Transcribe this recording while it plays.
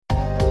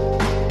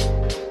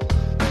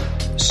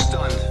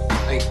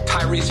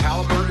Tyrese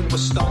Halliburton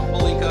was stunned,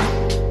 Malika.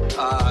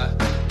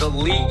 The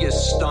league is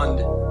stunned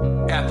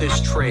at this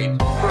trade.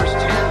 First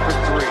 10 for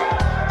 3.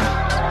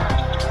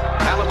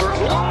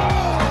 Halliburton.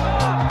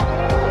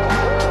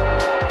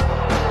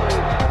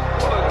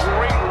 What a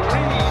great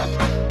read.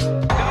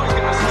 Now he's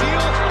going to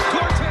steal.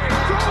 Corte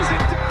throws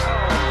it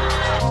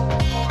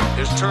down.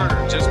 Here's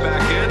Turner just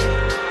back in.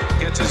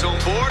 Gets his own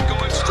board,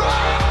 going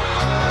strong.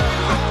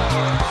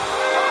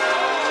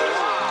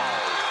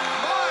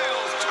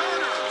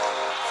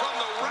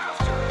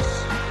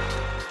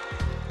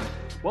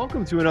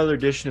 Welcome to another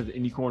edition of the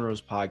Indie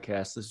Cornrows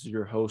podcast. This is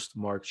your host,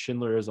 Mark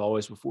Schindler. As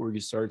always, before we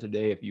get started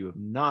today, if you have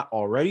not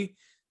already,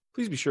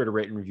 please be sure to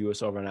rate and review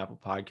us over on Apple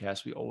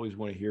Podcasts. We always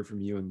want to hear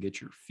from you and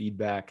get your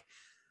feedback.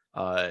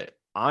 I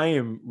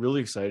am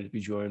really excited to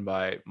be joined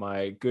by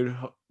my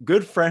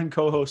good friend,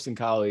 co-host, and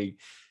colleague,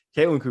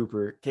 Caitlin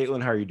Cooper.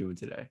 Caitlin, how are you doing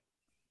today?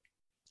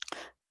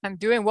 I'm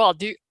doing well.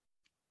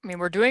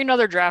 We're doing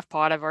another draft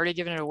pod. I've already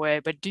given it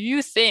away, but do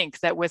you think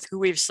that with who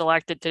we've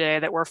selected today,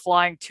 that we're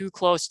flying too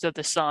close to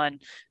the sun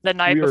the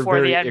night before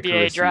the NBA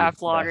Icarus-y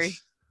draft lottery?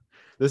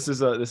 Yes.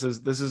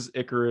 This is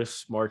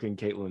Icarus, Mark, and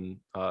Caitlin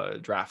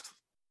draft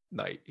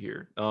night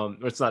here.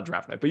 It's not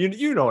draft night, but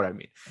you know what I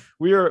mean.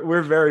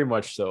 We're very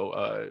much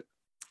so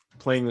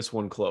playing this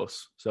one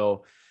close.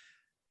 So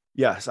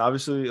yes,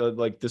 obviously,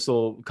 like this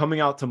will coming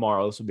out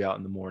tomorrow. This will be out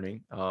in the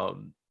morning.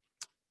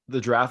 The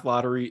draft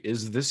lottery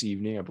is this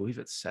evening. I believe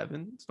it's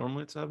 7. It's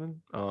normally at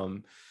 7.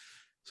 So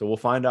we'll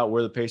find out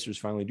where the Pacers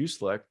finally do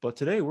select. But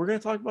today we're going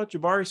to talk about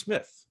Jabari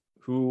Smith,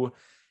 who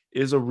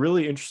is a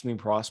really interesting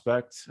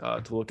prospect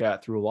to look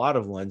at through a lot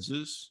of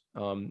lenses.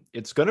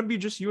 It's going to be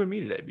just you and me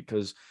today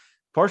because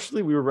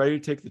partially we were ready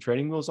to take the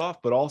training wheels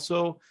off, but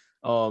also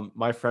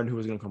my friend who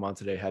was going to come on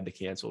today had to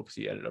cancel because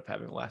he ended up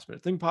having a last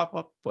minute thing pop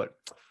up. But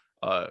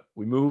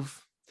we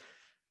move.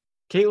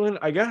 Caitlin,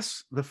 I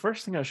guess the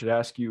first thing I should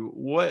ask you,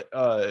 what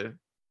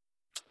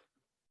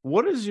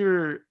is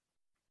your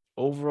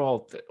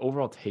overall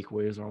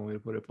takeaway is the wrong way to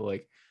put it, but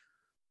like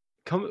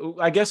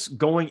I guess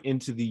going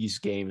into these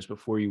games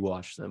before you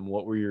watched them,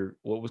 what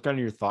was kind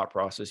of your thought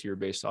process here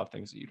based off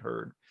things that you'd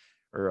heard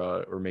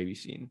or maybe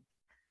seen?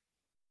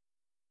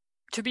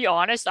 To be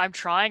honest, I'm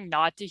trying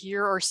not to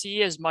hear or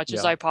see as much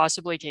as I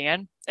possibly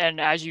can.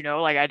 And as you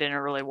know, like I didn't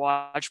really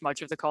watch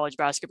much of the college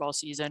basketball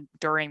season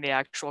during the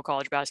actual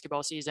college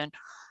basketball season.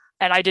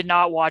 And I did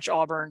not watch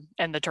Auburn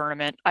in the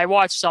tournament. I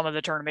watched some of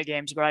the tournament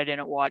games, but I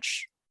didn't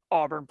watch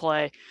Auburn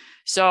play.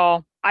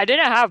 So I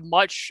didn't have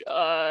much,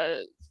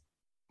 I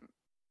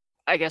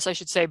guess I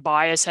should say,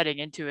 bias heading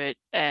into it.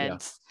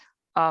 And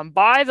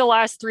by the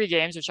last 3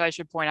 games, which I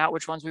should point out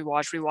which ones we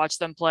watched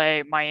them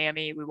play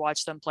Miami, we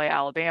watched them play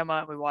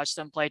Alabama, we watched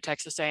them play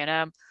Texas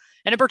A&M.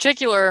 And in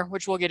particular,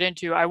 which we'll get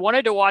into, I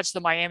wanted to watch the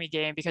Miami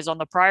game because on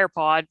the prior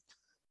pod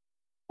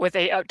with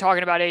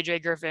talking about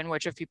AJ Griffin,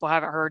 which if people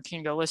haven't heard,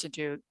 can go listen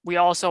to, we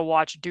also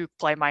watched Duke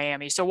play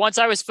Miami. So once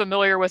I was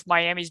familiar with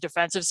Miami's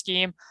defensive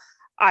scheme,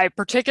 I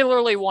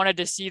particularly wanted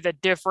to see the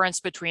difference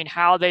between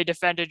how they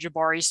defended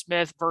Jabari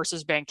Smith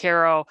versus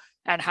Banchero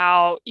and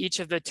how each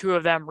of the two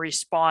of them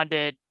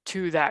responded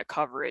to that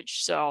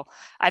coverage. So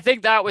I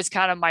think that was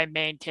kind of my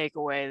main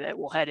takeaway that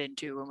we'll head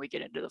into when we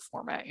get into the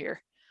format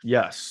here.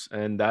 Yes,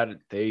 and that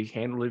they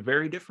handled it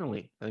very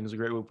differently. I think it's a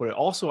great way to put it.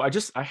 Also, I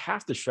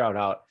have to shout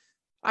out,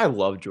 I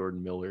love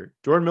Jordan Miller.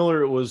 Jordan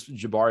Miller was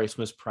Jabari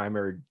Smith's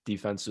primary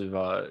defensive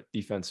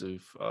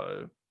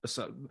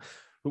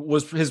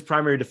was his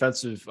primary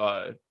defensive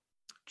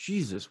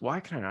Jesus, why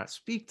can I not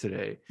speak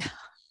today?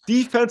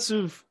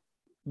 Defensive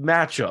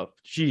matchup.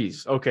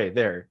 Jeez. Okay,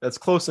 there. That's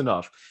close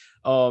enough.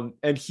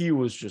 And he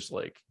was just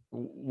like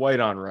white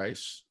on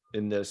rice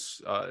in this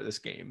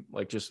game,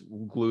 like just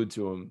glued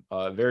to him.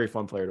 Very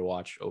fun player to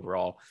watch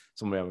overall.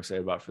 Somebody I'm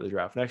excited about for the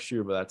draft next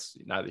year, but that's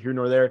neither here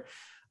nor there.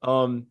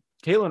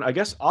 Caitlin, I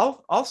guess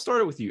I'll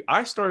start it with you.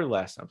 I started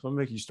last time, so I'm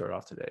gonna make you start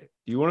off today.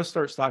 Do you want to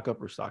start stock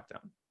up or stock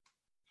down?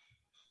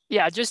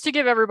 Yeah, just to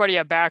give everybody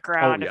a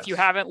background, if you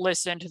haven't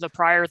listened to the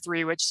prior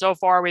 3, which so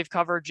far we've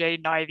covered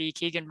Jaden Ivey,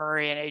 Keegan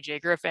Murray, and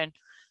AJ Griffin.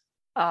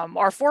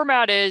 Our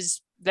format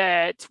is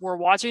that we're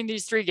watching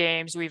these 3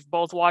 games. We've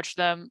both watched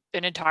them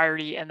in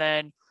entirety, and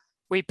then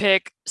we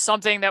pick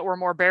something that we're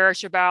more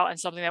bearish about and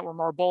something that we're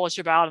more bullish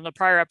about. In the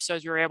prior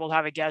episodes, we were able to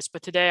have a guest,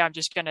 but today I'm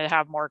just going to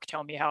have Mark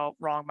tell me how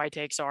wrong my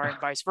takes are and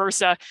vice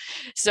versa.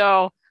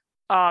 So,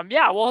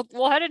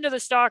 we'll head into the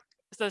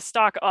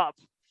stock up.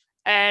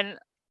 And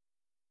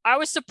I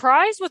was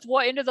surprised with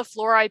what end of the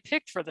floor I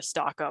picked for the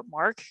stock up,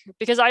 Mark,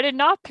 because I did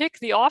not pick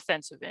the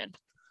offensive end.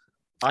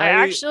 I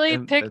actually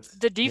picked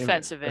the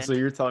defensive end. So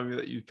you're telling me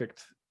that you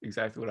picked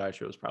exactly what I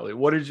chose, probably.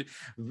 What did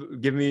you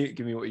give me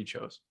what you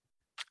chose?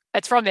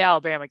 It's from the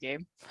Alabama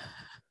game.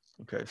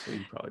 Okay, so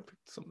you probably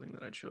picked something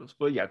that I chose.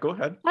 But yeah, go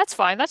ahead. That's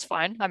fine.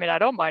 I mean, I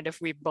don't mind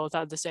if we both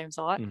had the same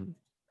thought. Mm-hmm.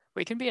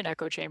 We can be an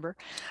echo chamber.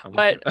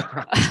 But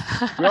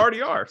we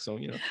already are, so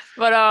you know.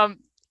 But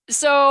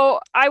so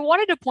I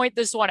wanted to point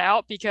this one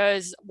out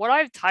because what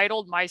I've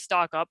titled my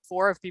stock up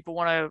for, if people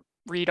want to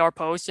read our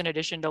post in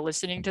addition to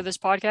listening to this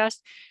podcast,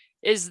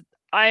 is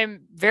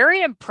I'm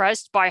very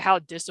impressed by how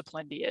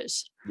disciplined he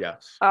is.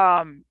 Yes.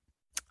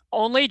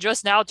 Only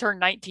just now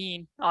turned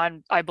 19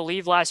 on, I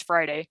believe, last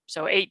Friday.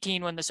 So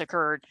 18 when this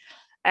occurred.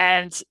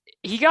 And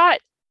he got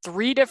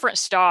 3 different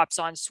stops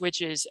on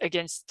switches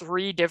against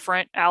 3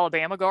 different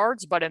Alabama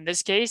guards. But in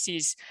this case,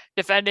 he's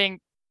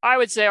defending, I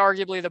would say,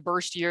 arguably the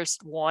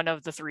burstiest one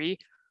of the 3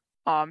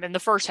 in the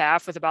first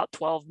half with about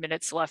 12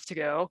 minutes left to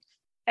go.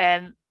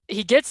 And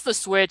he gets the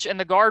switch and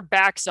the guard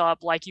backs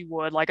up like you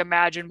would. Like,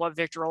 imagine what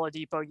Victor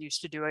Oladipo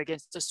used to do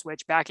against a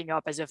switch, backing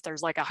up as if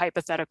there's like a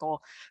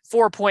hypothetical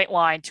 4-point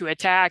line to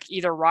attack,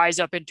 either rise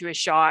up into a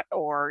shot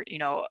or,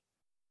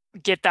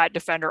 get that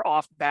defender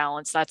off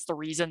balance. That's the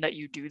reason that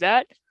you do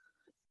that.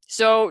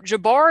 So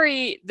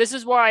Jabari, this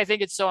is why I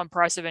think it's so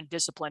impressive and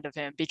disciplined of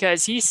him,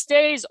 because he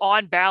stays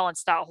on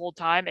balance that whole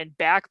time and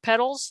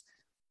backpedals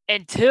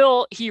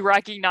until he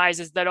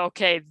recognizes that,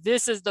 okay,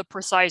 this is the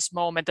precise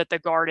moment that the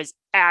guard is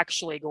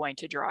actually going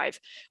to drive.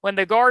 When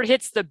the guard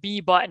hits the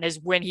B button is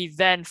when he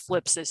then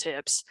flips his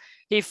hips.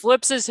 He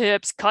flips his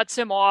hips, cuts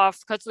the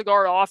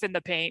guard off in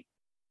the paint.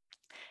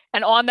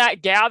 And on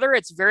that gather,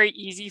 it's very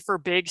easy for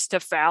bigs to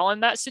foul in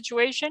that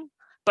situation,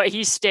 but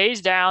he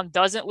stays down,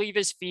 doesn't leave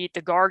his feet.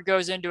 The guard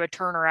goes into a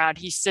turnaround.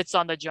 He sits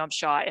on the jump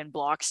shot and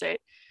blocks it.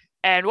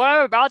 And what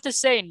I'm about to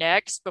say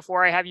next,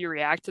 before I have you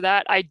react to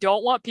that, I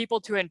don't want people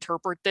to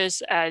interpret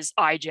this as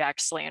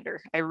Ijax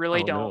slander. I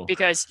really don't, no.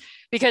 because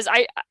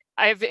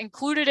I've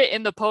included it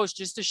in the post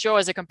just to show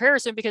as a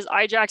comparison, because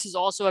Ijax is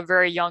also a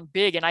very young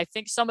big. And I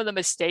think some of the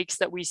mistakes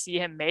that we see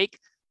him make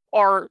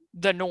are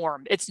the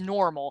norm. It's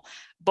normal.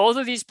 Both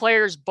of these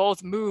players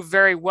both move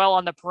very well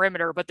on the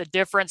perimeter, but the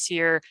difference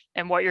here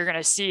and what you're going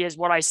to see is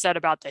what I said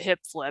about the hip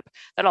flip,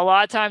 that a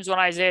lot of times when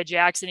Isaiah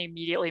Jackson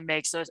immediately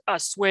makes a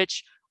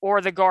switch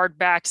or the guard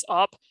backs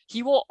up,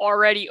 he will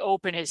already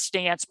open his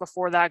stance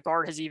before that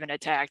guard has even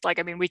attacked. Like,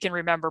 I mean, we can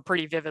remember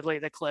pretty vividly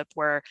the clip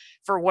where,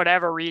 for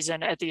whatever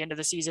reason, at the end of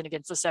the season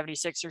against the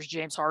 76ers,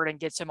 James Harden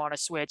gets him on a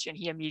switch and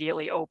he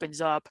immediately opens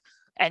up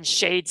and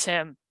shades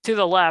him to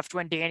the left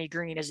when Danny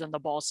Green is in the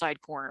ball side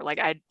corner. Like,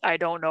 I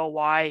don't know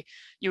why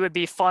you would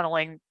be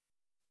funneling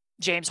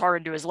James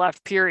Harden to his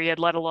left, period,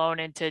 let alone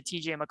into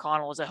TJ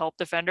McConnell as a help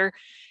defender.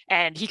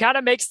 And he kind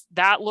of makes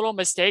that little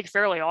mistake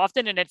fairly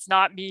often. And it's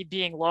not me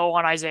being low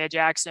on Isaiah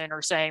Jackson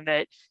or saying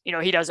that,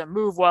 he doesn't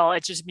move well.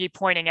 It's just me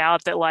pointing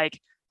out that, like,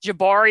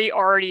 Jabari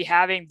already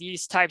having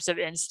these types of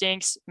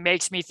instincts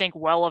makes me think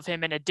well of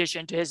him in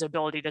addition to his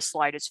ability to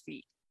slide his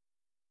feet.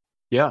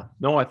 Yeah,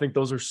 no, I think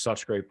those are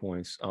such great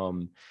points.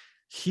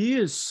 He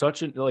is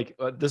such an,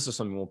 this is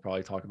something we'll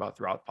probably talk about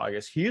throughout the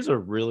podcast. He is a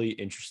really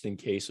interesting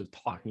case of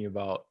talking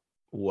about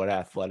what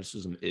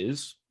athleticism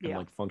is and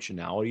like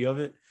functionality of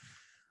it.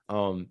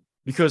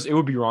 Because it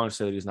would be wrong to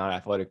say that he's not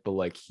athletic, but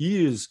like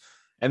he is,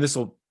 and this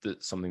will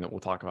something that we'll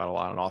talk about a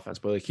lot on offense,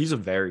 but like he's a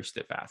very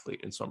stiff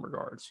athlete in some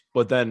regards.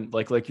 But then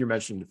like you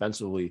mentioned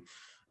defensively,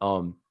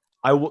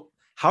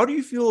 how do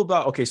you feel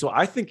about, okay, so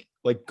I think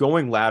like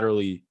going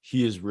laterally,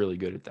 he is really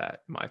good at that,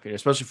 in my opinion,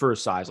 especially for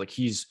his size. Like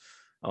he's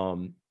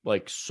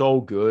like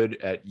so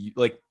good at,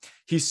 like,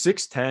 he's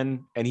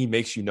 6'10" and he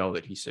makes you know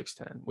that he's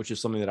 6'10", which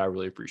is something that I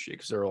really appreciate,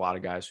 because there are a lot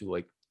of guys who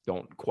like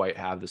don't quite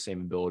have the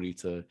same ability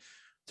to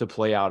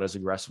play out as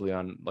aggressively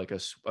on like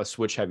a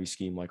switch heavy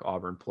scheme like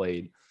Auburn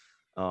played.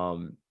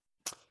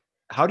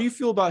 How do you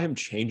feel about him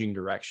changing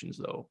directions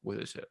though with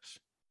his hips?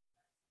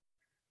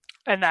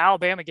 And the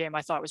Alabama game,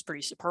 I thought, was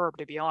pretty superb,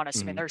 to be honest.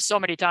 Mm-hmm. I mean, there's so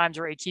many times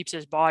where he keeps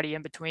his body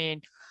in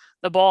between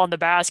the ball and the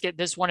basket.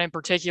 This one in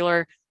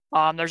particular,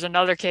 there's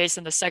another case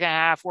in the second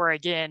half where,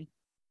 again,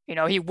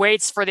 he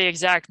waits for the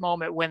exact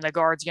moment when the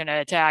guard's going to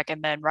attack.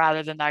 And then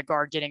rather than that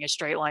guard getting a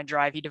straight line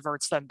drive, he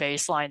diverts them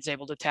baseline, is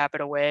able to tap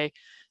it away.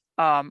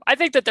 I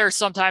think that there's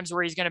some times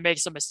where he's going to make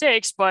some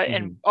mistakes, but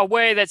in a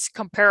way that's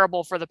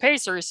comparable for the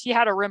Pacers, he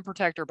had a rim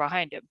protector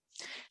behind him.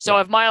 So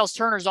if Miles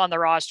Turner's on the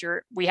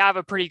roster, we have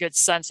a pretty good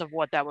sense of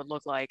what that would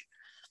look like.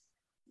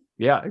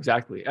 Yeah,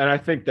 exactly. And I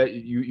think that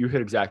you hit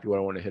exactly what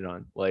I want to hit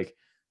on. Like,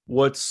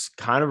 what's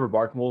kind of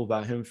remarkable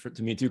about him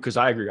to me too, because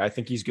I agree, I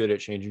think he's good at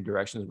changing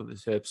directions with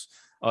his hips.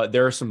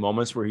 There are some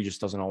moments where he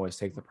just doesn't always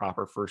take the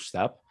proper first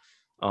step.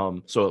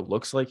 So it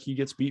looks like he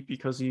gets beat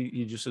because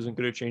he just isn't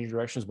good at changing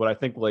directions. But I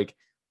think, like,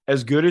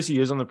 as good as he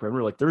is on the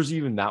perimeter, like, there's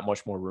even that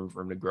much more room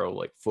for him to grow,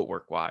 like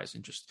footwork wise,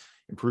 and just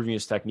improving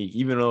his technique,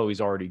 even though he's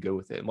already good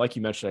with it. And like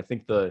you mentioned, I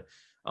think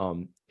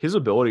his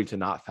ability to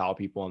not foul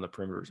people on the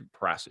perimeter is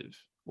impressive,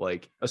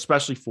 like,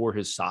 especially for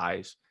his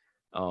size.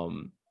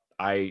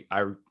 I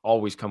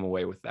always come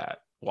away with that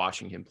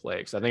watching him play,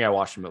 because I think I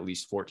watched him at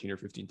least 14 or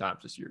 15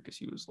 times this year, because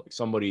he was like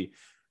somebody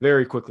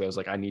very quickly. I was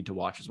like, I need to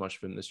watch as much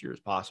of him this year as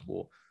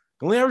possible.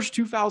 He only averaged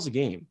 2 fouls a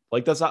game.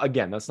 Like, that's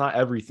not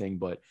everything,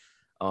 but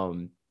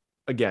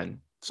again,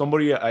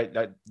 somebody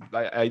I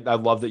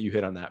love that you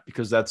hit on that,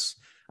 because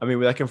I mean,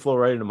 that can flow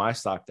right into my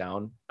stock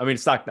down. I mean,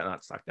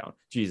 not stock down.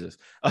 Jesus,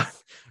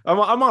 I'm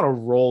on a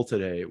roll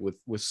today with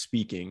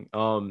speaking.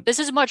 This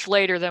is much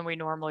later than we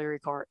normally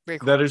record.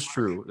 That is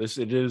true. It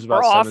is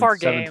about We're off our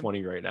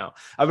 7:20 right now.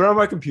 I've been on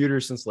my computer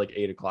since like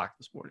 8:00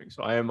 this morning,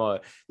 so I am.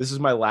 This is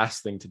my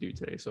last thing to do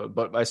today. So,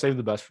 but I saved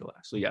the best for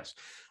last. So yes,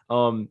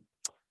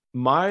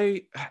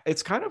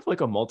 it's kind of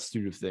like a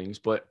multitude of things,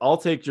 but I'll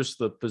take just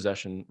the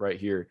possession right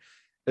here.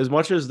 As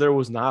much as there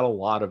was not a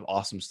lot of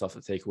awesome stuff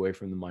to take away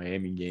from the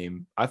Miami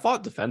game, I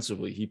thought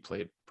defensively he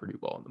played pretty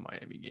well in the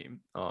Miami game.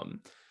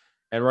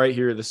 And right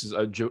here, this is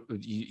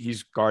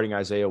he's guarding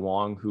Isaiah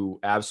Wong, who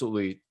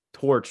absolutely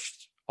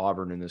torched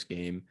Auburn in this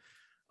game.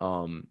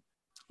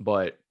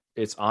 But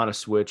it's on a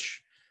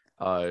switch.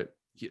 About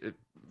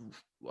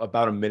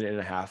a minute and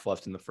a half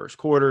left in the first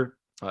quarter.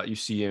 You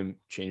see him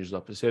changes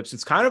up his hips.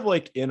 It's kind of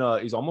like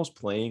he's almost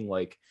playing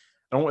like,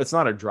 it's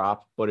not a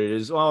drop, but it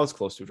is, well, it's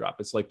close to a drop.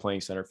 It's like playing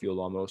center field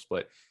almost,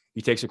 but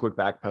he takes a quick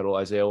back pedal.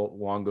 Isaiah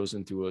Wong goes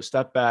into a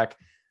step back.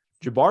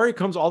 Jabari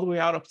comes all the way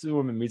out up to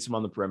him and meets him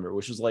on the perimeter,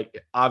 which is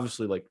like,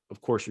 obviously, like,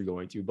 of course you're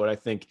going to, but I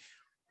think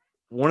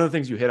one of the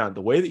things you hit on,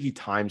 the way that he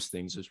times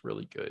things is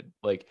really good.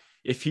 Like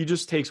if he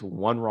just takes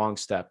one wrong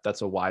step,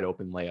 that's a wide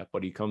open layup,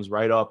 but he comes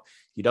right up.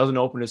 He doesn't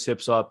open his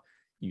hips up.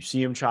 You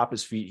see him chop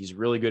his feet. He's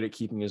really good at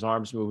keeping his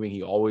arms moving.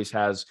 He always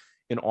has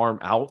an arm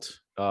out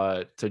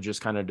to just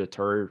kind of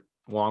deter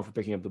Wong from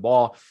picking up the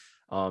ball.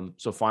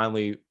 So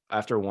finally,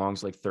 after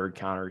Wong's like third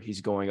counter,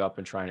 he's going up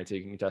and trying to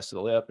take a contest to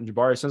the layup, and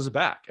Jabari sends it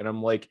back. And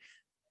I'm like,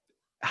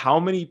 how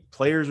many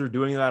players are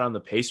doing that on the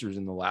Pacers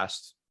in the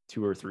last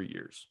 2 or 3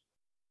 years?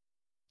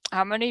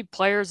 How many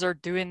players are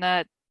doing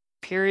that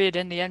period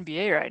in the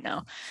NBA right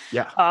now?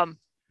 Yeah.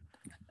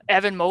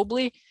 Evan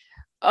Mobley.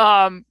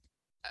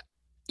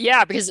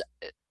 Yeah, because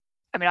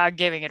I mean, I'm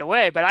giving it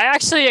away, but I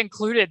actually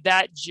included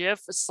that GIF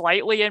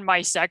slightly in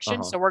my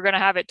section. So we're going to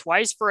have it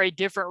twice for a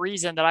different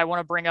reason that I want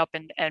to bring up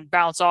and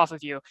bounce off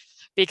of you,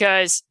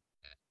 because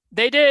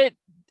they did.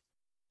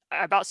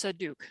 I about said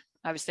Duke.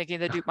 I was thinking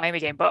the Duke Miami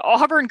game, but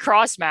Auburn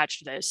cross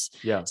matched this.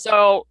 Yeah.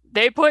 So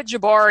they put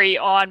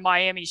Jabari on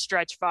Miami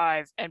stretch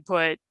 5 and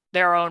put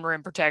their own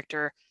rim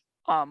protector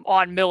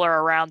on Miller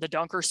around the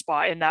dunker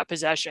spot in that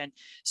possession,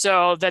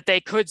 so that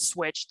they could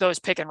switch those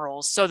pick and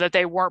rolls, so that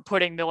they weren't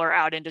putting Miller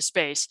out into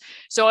space.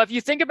 So if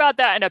you think about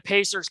that in a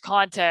Pacers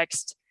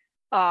context,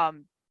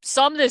 some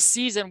this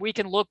season we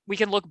can look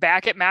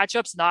back at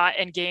matchups, not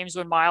in games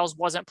when Miles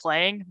wasn't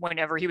playing,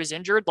 whenever he was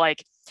injured.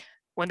 Like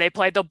when they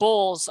played the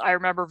Bulls, I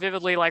remember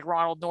vividly, like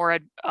Ronald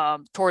Norwood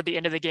toward the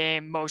end of the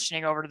game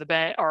motioning over to the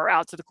bench or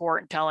out to the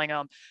court and telling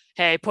them,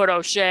 hey, put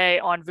O'Shea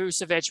on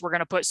Vucevic. We're going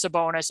to put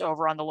Sabonis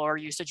over on the lower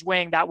usage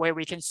wing. That way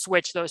we can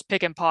switch those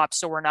pick and pops,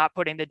 so we're not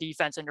putting the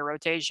defense into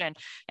rotation,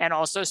 and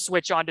also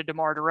switch on to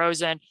DeMar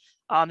DeRozan.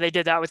 They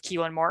did that with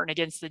Keelan Martin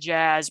against the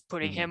Jazz,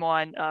 putting him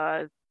on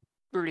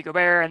Rudy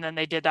Gobert, and then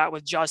they did that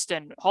with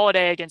Justin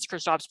Holiday against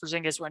Kristaps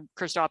Porzingis when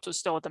Kristaps was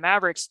still at the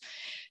Mavericks.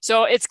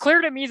 So it's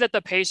clear to me that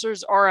the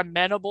Pacers are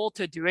amenable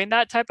to doing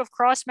that type of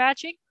cross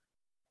matching.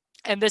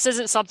 And this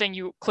isn't something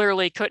you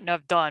clearly couldn't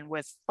have done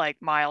with like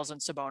Miles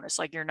and Sabonis.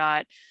 Like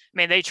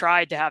they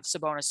tried to have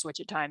Sabonis switch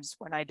at times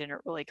when I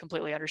didn't really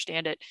completely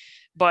understand it.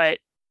 But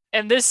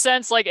in this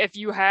sense, like if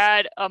you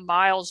had a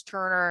Miles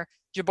Turner,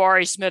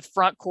 Jabari Smith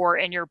front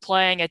court, and you're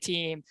playing a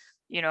team,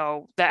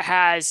 that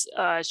has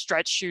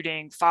stretch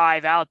shooting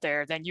 5 out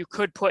there, then you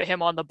could put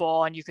him on the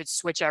ball and you could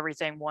switch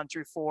everything 1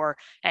 through 4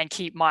 and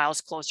keep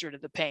Miles closer to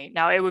the paint.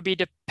 Now, it would be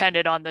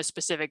dependent on the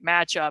specific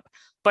matchup,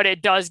 but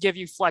it does give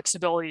you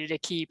flexibility to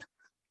keep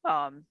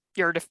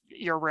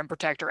your rim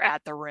protector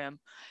at the rim.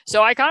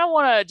 So I kind of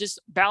want to, just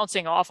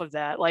bouncing off of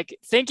that, like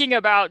thinking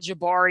about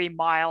Jabari,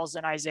 Miles,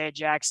 and Isaiah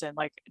Jackson,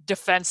 like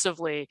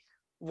defensively,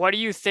 what do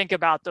you think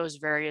about those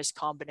various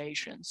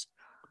combinations?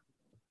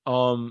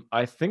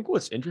 I think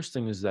what's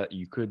interesting is that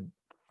you could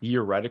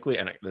theoretically,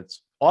 and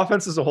that's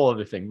offense is a whole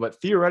other thing,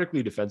 but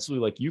theoretically, defensively,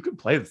 like you could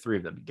play the 3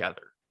 of them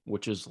together,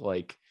 which is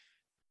like,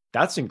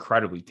 that's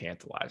incredibly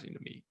tantalizing to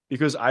me,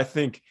 because I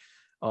think,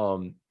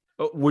 do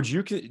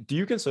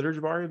you consider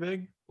Jabari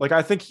big? Like,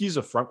 I think he's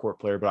a front court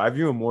player, but I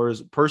view him more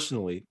as,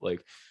 personally,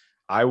 like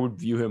I would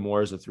view him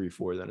more as a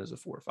 3-4 than as a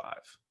 4-5.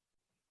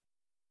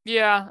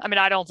 Yeah. I mean,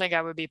 I don't think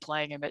I would be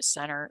playing him at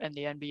center in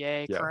the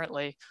NBA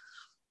currently.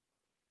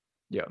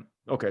 Yeah.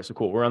 Okay. So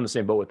cool. We're on the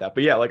same boat with that.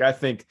 But yeah, like I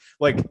think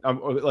like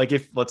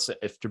if let's say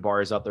if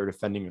Jabari is out there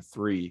defending a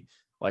 3,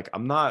 like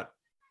I'm not.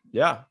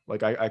 Yeah.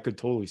 Like I could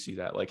totally see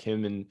that. Like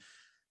him and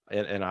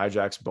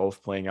Ajax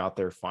both playing out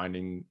there,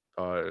 finding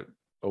a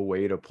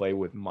way to play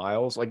with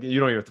Miles. Like you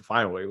don't even have to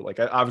find a way. Like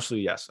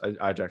obviously, yes,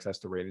 Ajax has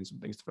to rein in some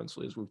things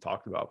defensively, as we've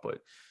talked about. But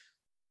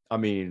I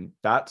mean,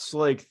 that's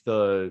like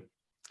the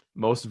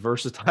most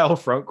versatile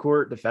front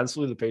court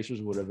defensively the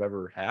Pacers would have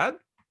ever had.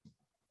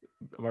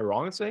 Am I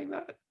wrong in saying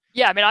that?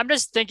 Yeah, I mean, I'm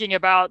just thinking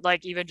about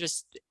like even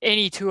just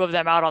any 2 of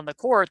them out on the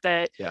court,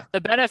 that the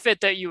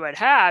benefit that you would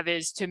have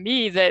is, to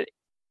me, that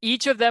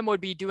each of them would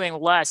be doing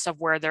less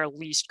of where they're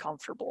least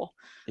comfortable.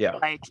 Yeah.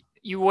 Like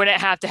you wouldn't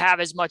have to have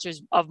as much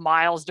of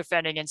Miles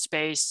defending in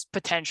space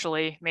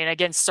potentially. I mean,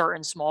 against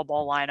certain small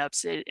ball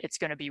lineups, it's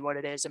going to be what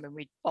it is. I mean,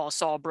 we all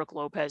saw Brook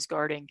Lopez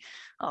guarding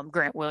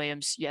Grant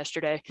Williams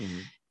yesterday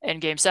in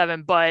Game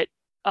 7, but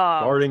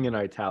guarding in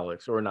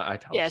italics or not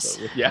italics.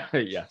 Yes. So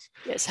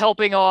yes,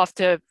 helping off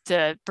to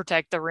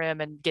protect the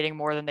rim and getting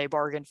more than they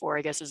bargained for,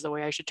 I guess is the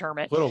way I should term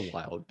it. What a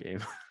wild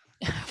game.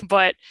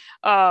 But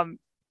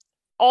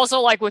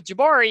also, like with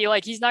Jabari,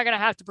 like he's not going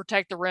to have to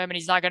protect the rim, and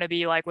he's not going to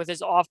be like with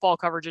his off-ball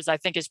coverages. I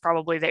think is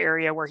probably the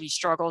area where he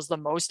struggles the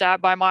most at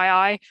by my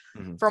eye,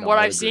 from what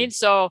I've seen.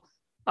 So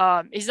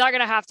he's not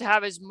going to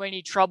have as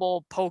many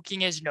trouble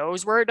poking his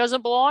nose where it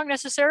doesn't belong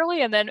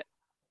necessarily. And then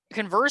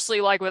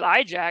conversely, like with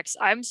Ijax,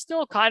 I'm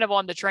still kind of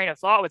on the train of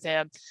thought with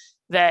him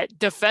that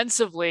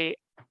defensively,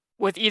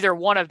 with either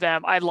one of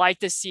them, I'd like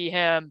to see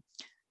him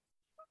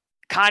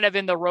kind of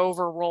in the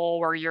rover role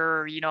where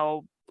you're,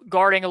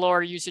 guarding a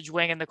lower usage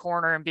wing in the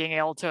corner and being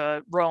able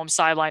to roam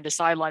sideline to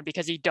sideline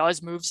because he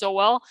does move so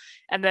well.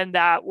 And then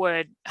that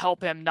would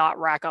help him not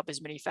rack up as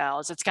many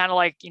fouls. It's kind of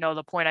like,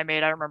 the point I made,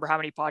 I don't remember how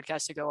many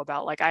podcasts ago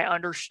about, like, I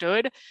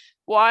understood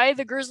why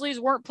the Grizzlies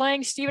weren't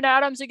playing Steven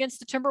Adams against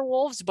the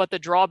Timberwolves, but the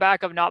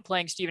drawback of not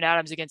playing Steven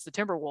Adams against the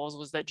Timberwolves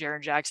was that Jaren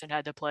Jackson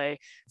had to play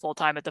full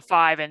time at the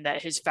 5 and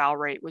that his foul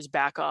rate was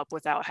back up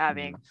without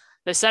having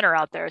the center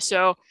out there.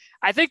 So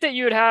I think that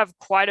you would have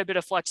quite a bit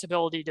of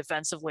flexibility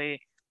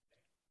defensively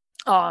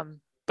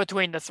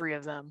between the three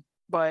of them.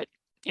 But,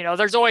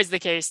 there's always the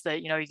case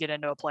that, you get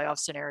into a playoff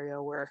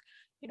scenario where,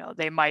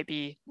 they might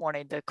be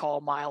wanting to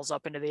call Miles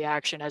up into the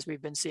action, as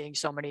we've been seeing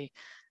so many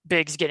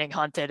bigs getting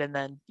hunted. And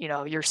then,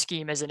 your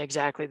scheme isn't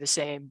exactly the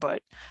same,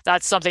 but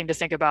that's something to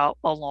think about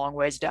a long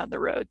ways down the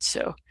road.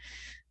 So,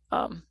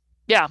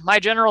 my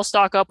general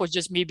stock up was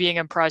just me being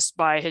impressed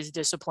by his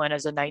discipline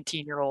as a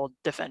 19-year-old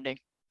defending.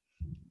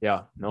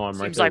 Yeah, no, I'm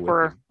right. Seems like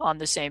we're on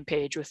the same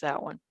page with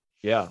that one.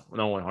 Yeah,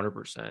 no,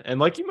 100%. And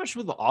like you mentioned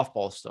with the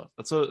off-ball stuff,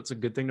 it's a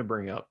good thing to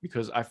bring up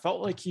because I felt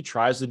like he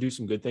tries to do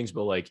some good things,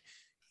 but like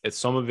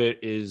some of it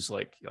is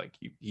like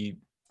he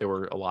there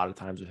were a lot of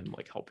times with him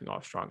like helping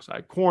off strong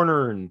side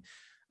corner and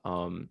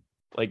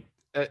like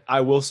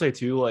I will say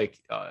too, like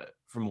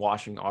from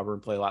watching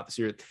Auburn play a lot this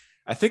year,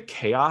 I think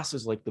chaos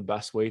is like the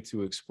best way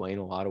to explain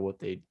a lot of what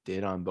they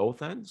did on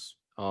both ends.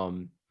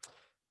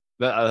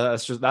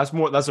 That's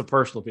a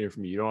personal opinion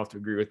from me. You don't have to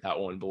agree with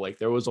that one, but like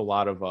there was a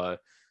lot of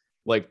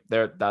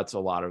that's a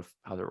lot of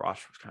how the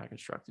roster was kind of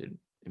constructed,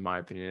 in my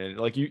opinion. And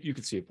like you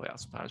could see it play out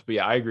sometimes. But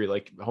yeah, I agree.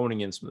 Like honing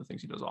in some of the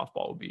things he does off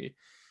ball would be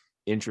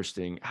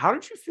interesting. How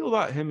did you feel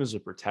about him as a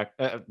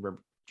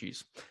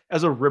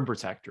as a rim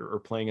protector or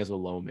playing as a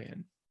low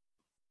man?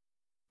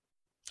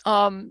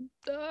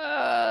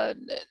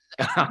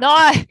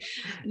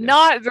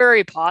 Not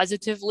very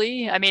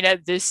positively. I mean,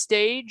 at this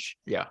stage,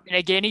 yeah. And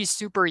again, he's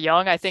super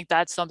young. I think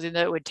that's something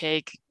that would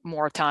take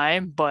more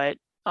time, but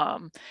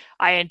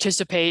I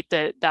anticipate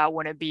that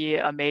wouldn't be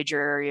a major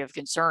area of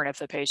concern if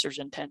the Pacers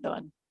intend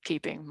on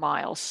keeping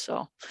Miles.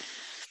 So,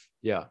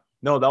 yeah,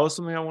 no, that was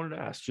something I wanted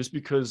to ask, just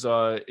because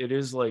it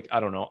is like, I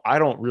don't know, I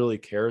don't really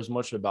care as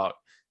much about,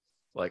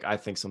 like, I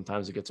think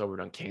sometimes it gets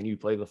overdone. Can you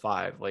play the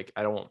 5? Like,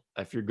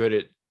 if you're good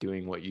at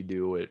doing what you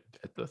do at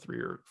the 3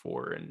 or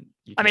 4, and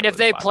I mean, if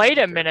they played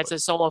him minutes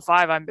as solo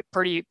 5, I'm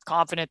pretty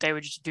confident they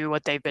would just do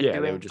what they've been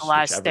doing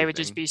they would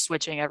just be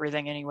switching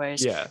everything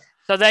anyways. Yeah.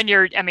 So then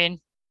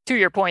to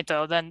your point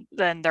though, then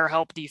their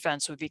help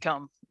defense would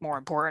become more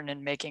important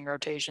in making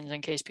rotations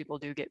in case people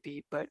do get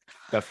beat. But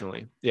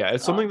definitely, yeah,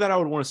 it's something that I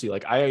would want to see.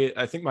 Like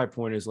I think my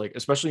point is, like,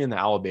 especially in the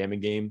Alabama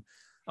game,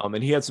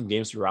 and he had some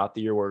games throughout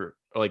the year where,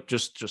 like,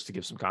 just to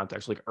give some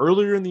context, like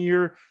earlier in the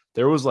year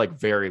there was like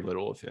very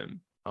little of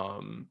him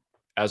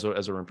as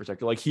a rim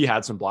protector. Like he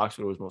had some blocks,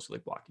 but it was mostly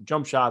like blocking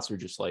jump shots or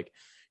just like,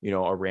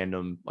 a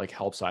random like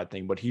help side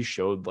thing. But he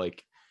showed,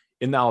 like,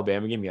 in the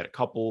Alabama game, he had a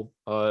couple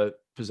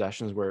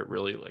possessions where it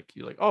really, like,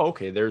 you're like, oh,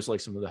 okay, there's like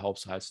some of the help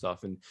side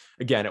stuff. And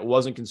again, it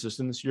wasn't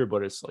consistent this year,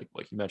 but it's like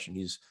you mentioned,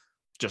 he's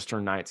just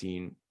turned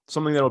 19,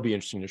 something that'll be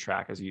interesting to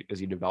track as he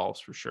develops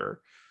for sure.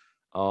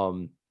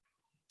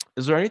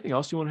 Is there anything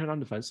else you want to hit on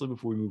defensively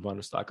before we move on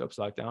to stock up,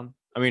 stock down?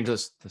 I mean,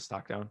 just to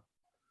stock down.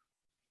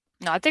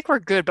 No, I think we're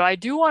good, but I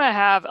do want to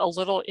have a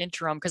little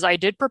interim because I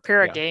did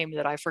prepare a game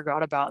that I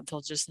forgot about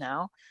until just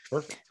now.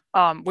 Perfect.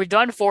 We've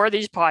done 4 of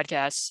these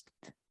podcasts.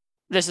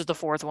 This is the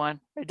 4th one.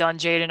 I've done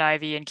Jaden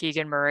Ivey and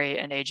Keegan Murray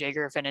and AJ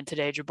Griffin, and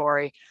today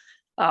Jabari.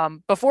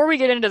 Before we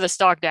get into the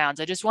stock downs,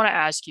 I just want to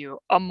ask you,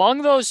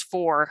 among those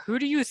 4, who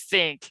do you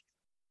think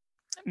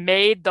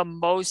made the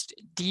most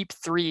deep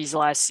threes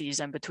last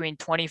season between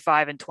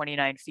 25 and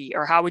 29 feet?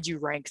 Or how would you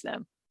rank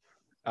them?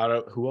 Out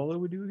of who all would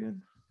we do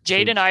again?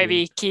 Jaden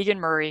Ivey, Keegan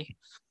Murray,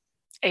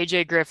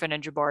 AJ Griffin,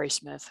 and Jabari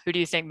Smith. Who do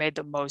you think made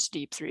the most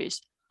deep threes?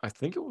 I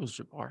think it was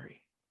Jabari.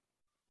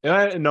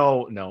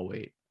 No,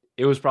 wait.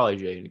 It was probably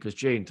Jaden, because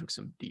Jaden took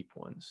some deep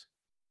ones.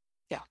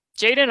 Yeah.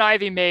 Jaden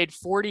Ivey made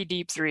 40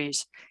 deep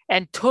threes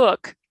and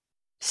took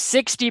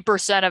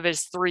 60% of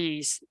his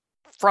threes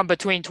from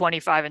between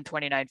 25 and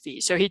 29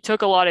 feet. So he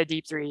took a lot of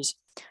deep threes,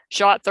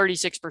 shot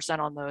 36%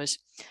 on those.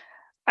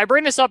 I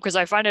bring this up because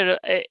I find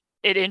it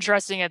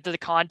interesting at the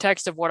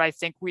context of what I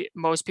think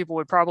most people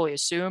would probably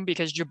assume,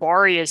 because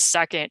Jabari is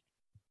second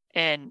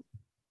in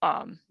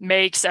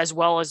makes as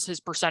well as his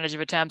percentage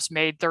of attempts,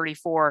 made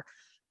 34,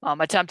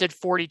 attempted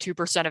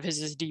 42% of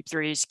his deep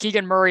threes.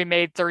 Keegan Murray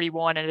made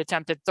 31 and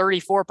attempted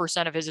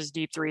 34% of his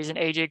deep threes, and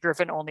AJ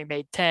Griffin only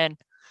made 10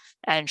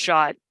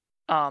 and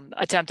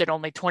attempted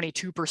only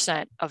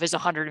 22% of his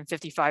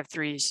 155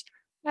 threes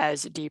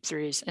as deep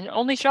threes, and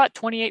only shot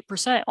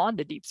 28% on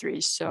the deep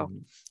threes. So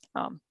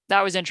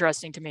that was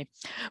interesting to me.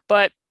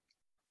 But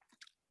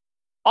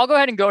I'll go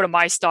ahead and go to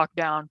my stock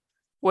down,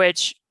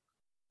 which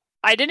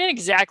I didn't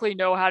exactly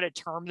know how to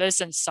term this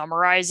and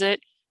summarize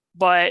it,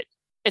 but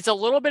it's a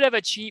little bit of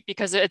a cheat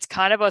because it's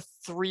kind of a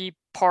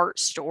 3-part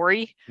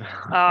story.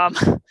 I'm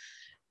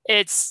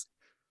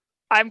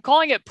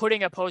calling it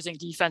putting opposing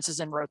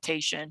defenses in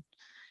rotation.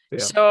 Yeah.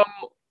 So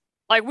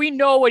like, we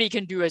know what he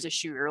can do as a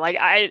shooter. Like,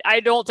 I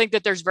don't think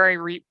that there's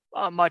very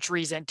much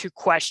reason to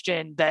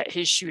question that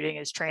his shooting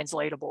is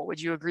translatable. Would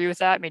you agree with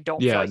that? I mean,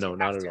 don't. Yeah, no,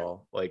 not at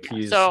all. Like,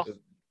 he's off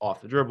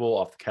the dribble,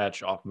 off the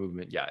catch, off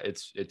movement. Yeah,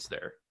 it's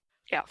there.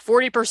 Yeah,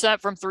 40%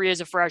 from three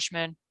as a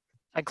freshman,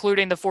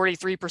 including the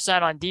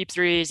 43% on deep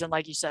threes. And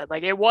like you said,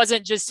 like, it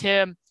wasn't just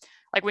him.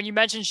 Like, when you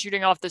mentioned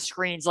shooting off the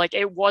screens, like,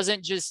 it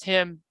wasn't just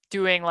him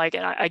doing, like,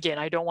 and again,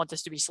 I don't want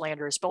this to be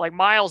slanderous, but like,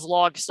 Miles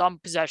logged some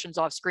possessions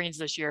off screens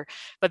this year,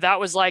 but that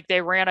was like, they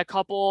ran a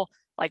couple,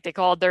 like, they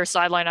called their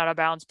sideline out of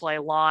bounds play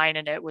line,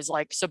 and it was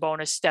like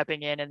Sabonis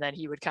stepping in, and then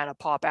he would kind of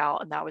pop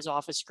out, and that was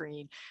off a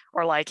screen,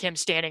 or like him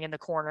standing in the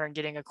corner and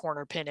getting a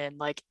corner pin in,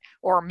 like,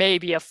 or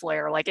maybe a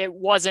flare. Like, it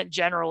wasn't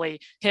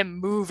generally him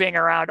moving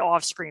around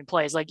off screen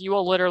plays. Like, you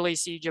will literally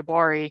see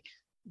Jabari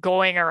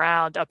going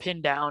around a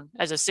pin down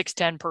as a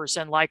 6'10"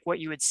 person, like what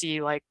you would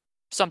see like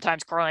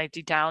sometimes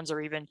Karl-Anthony Towns, or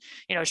even,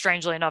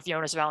 strangely enough,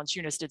 Jonas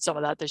Valanciunas did some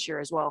of that this year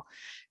as well.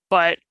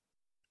 But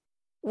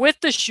with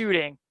the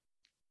shooting,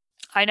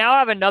 I now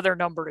have another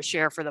number to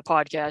share for the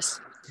podcast.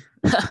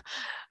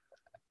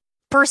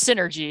 Per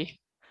synergy,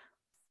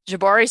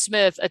 Jabari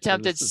Smith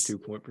attempted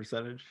 2-point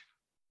percentage.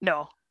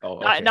 No,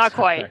 okay. not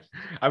quite.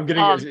 I'm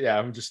getting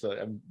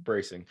I'm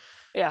bracing.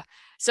 Yeah.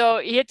 So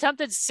he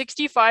attempted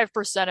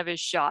 65% of his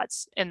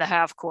shots in the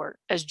half court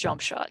as jump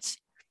shots.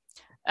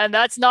 And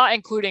that's not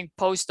including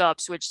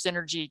post-ups, which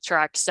Synergy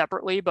tracks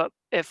separately. But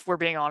if we're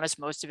being honest,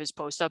 most of his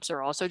post-ups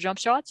are also jump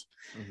shots.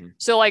 Mm-hmm.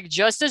 So, like,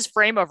 just as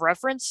frame of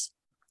reference,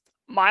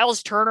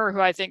 Miles Turner,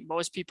 who I think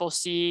most people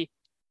see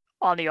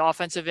on the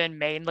offensive end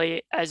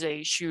mainly as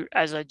a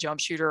jump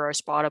shooter or a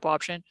spot-up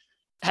option,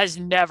 has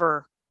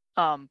never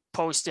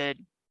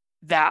posted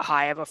that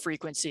high of a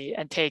frequency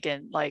and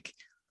taken, like,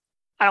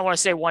 I don't want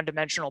to say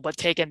one-dimensional, but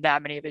taken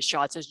that many of his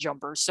shots as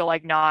jumpers. So,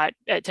 like, not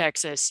at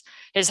Texas.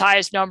 His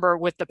highest number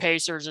with the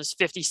Pacers is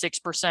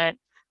 56%,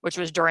 which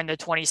was during the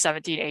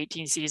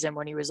 2017-18 season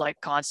when he was,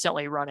 like,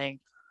 constantly running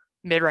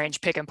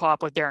mid-range pick and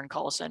pop with Darren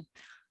Collison.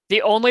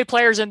 The only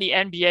players in the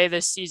NBA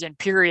this season,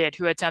 period,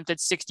 who attempted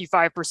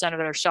 65% of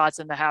their shots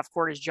in the half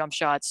court as jump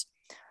shots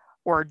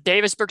were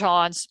Davis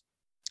Bertans,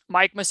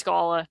 Mike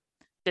Muscala,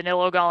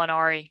 Danilo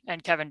Gallinari,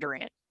 and Kevin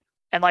Durant.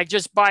 And, like,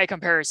 just by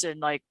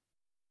comparison, like,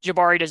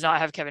 Jabari does not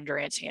have Kevin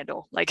Durant's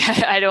handle. Like,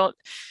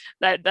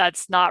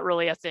 that's not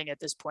really a thing at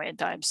this point in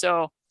time.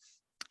 So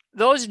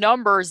those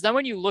numbers, then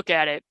when you look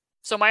at it,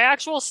 so my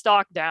actual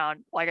stock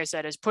down, like I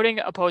said, is putting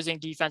opposing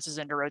defenses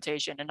into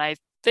rotation. And I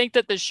think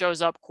that this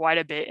shows up quite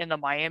a bit in the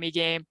Miami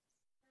game,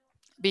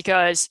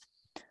 because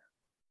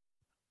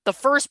the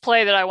first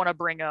play that I want to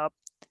bring up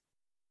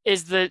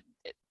is the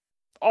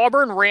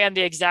Auburn ran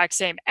the exact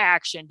same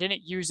action,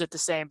 didn't use it the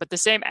same, but the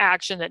same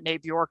action that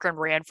Nate Bjorkgren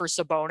ran for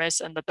Sabonis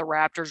and that the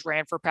Raptors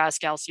ran for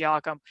Pascal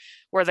Siakam,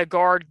 where the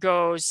guard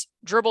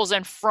dribbles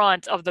in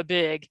front of the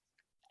big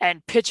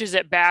and pitches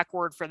it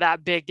backward for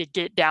that big to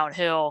get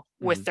downhill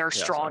with their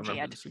strong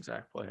hand.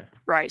 Exactly.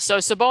 Right. So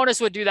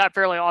Sabonis would do that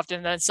fairly often.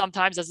 And then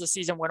sometimes as the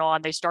season went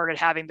on, they started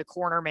having the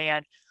corner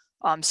man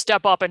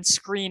step up and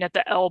screen at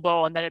the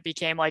elbow, and then it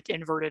became like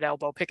inverted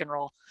elbow pick and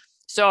roll.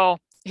 So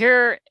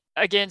here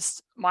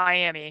against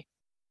Miami,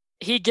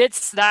 he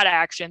gets that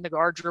action. The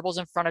guard dribbles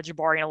in front of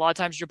Jabari, and a lot of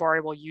times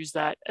Jabari will use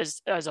that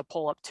as a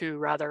pull-up too,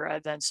 rather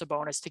than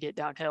Sabonis to get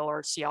downhill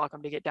or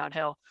Siakam to get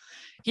downhill.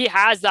 He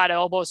has that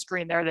elbow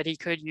screen there that he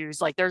could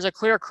use. Like, there's a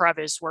clear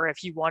crevice where if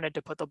he wanted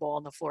to put the ball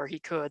on the floor, he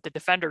could. The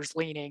defender's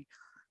leaning,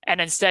 and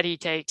instead he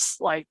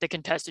takes, like, the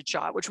contested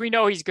shot, which we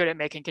know he's good at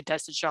making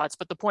contested shots.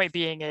 But the point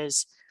being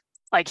is,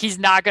 like, he's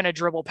not going to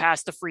dribble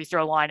past the free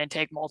throw line and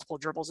take multiple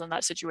dribbles in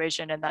that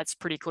situation, and that's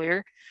pretty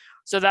clear.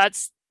 So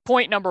that's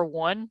point number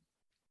one.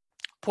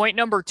 Point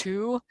number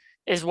two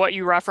is what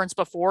you referenced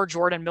before,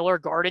 Jordan Miller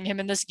guarding him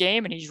in this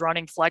game, and he's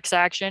running flex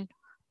action,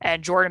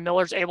 and Jordan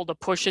Miller's able to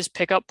push his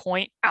pickup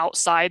point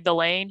outside the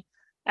lane.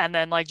 And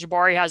then, like,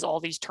 Jabari has all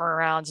these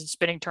turnarounds and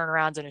spinning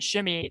turnarounds and a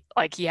shimmy.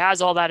 Like, he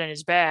has all that in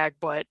his bag,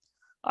 but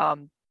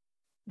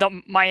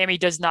the Miami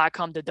does not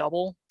come to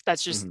double.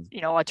 That's just,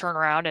 a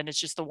turnaround, and it's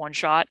just the one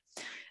shot.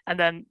 And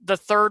then the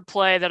third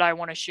play that I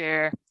want to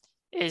share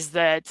is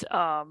that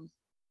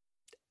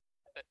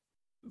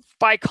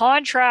by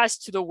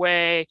contrast to the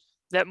way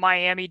that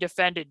Miami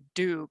defended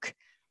Duke,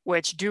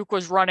 which Duke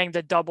was running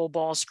the double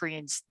ball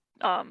screens,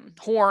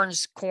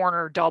 horns,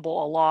 corner,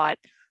 double a lot.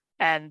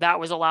 And that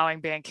was allowing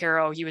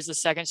Banchero. He was the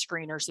second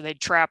screener, so they'd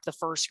trap the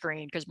first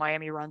screen because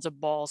Miami runs a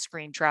ball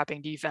screen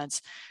trapping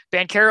defense.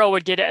 Banchero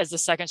would get it as the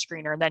second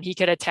screener, and then he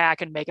could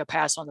attack and make a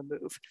pass on the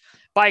move.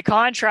 By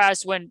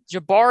contrast, when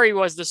Jabari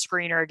was the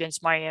screener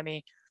against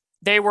Miami,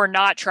 they were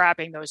not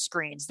trapping those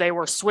screens. They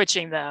were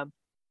switching them.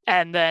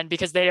 And then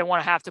because they didn't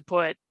want to have to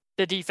put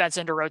the defense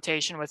into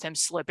rotation with him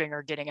slipping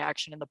or getting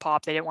action in the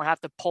pop, they didn't want to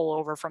have to pull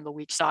over from the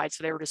weak side.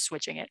 So they were just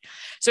switching it.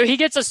 So he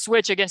gets a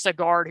switch against a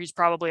guard who's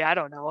probably, I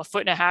don't know, a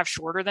foot and a half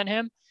shorter than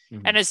him.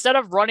 Mm-hmm. And instead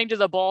of running to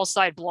the ball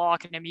side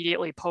block and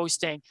immediately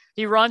posting,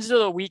 he runs to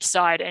the weak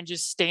side and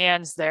just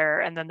stands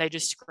there. And then they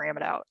just scram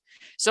it out.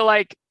 So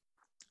like,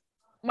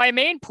 my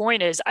main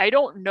point is, I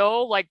don't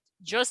know, like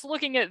just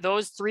looking at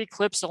those 3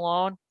 clips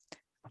alone,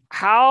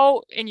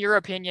 how, in your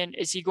opinion,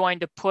 is he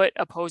going to put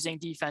opposing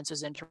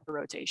defenses into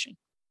rotation?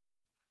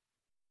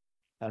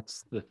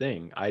 That's the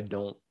thing. I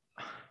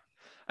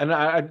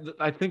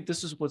think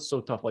this is what's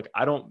so tough. Like,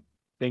 I don't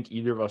think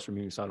either of us are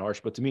being sound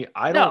harsh, but to me,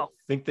 I don't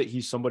think that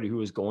he's somebody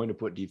who is going to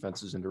put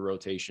defenses into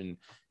rotation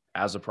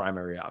as a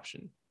primary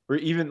option. Or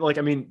even like,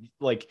 I mean,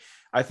 like,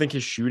 I think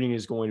his shooting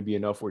is going to be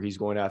enough where he's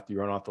going to have to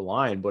run off the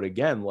line. But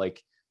again,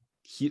 like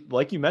you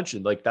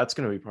mentioned, like that's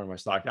going to be part of my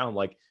stock down.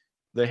 Like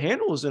the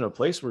handle is in a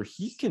place where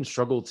he can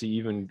struggle to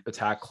even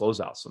attack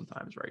closeouts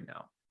sometimes right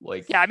now.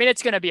 Like, yeah, I mean,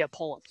 it's going to be a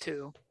pull-up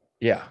too.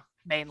 Yeah.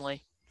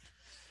 Mainly.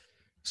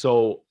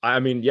 So, I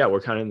mean, yeah, we're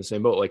kind of in the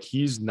same boat. Like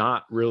he's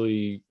not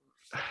really,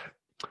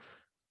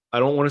 I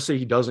don't want to say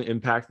he doesn't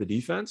impact the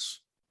defense,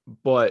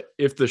 but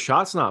if the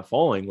shot's not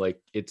falling, like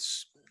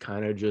it's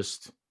kind of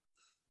just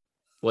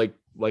like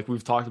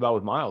we've talked about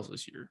with Miles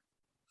this year.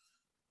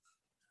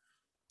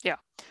 Yeah.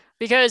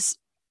 Because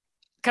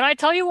can I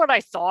tell you what I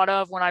thought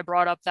of when I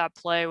brought up that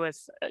play with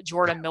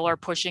Jordan Miller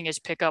pushing his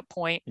pickup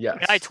point? Yes. I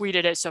mean, I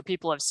tweeted it so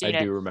people have seen it.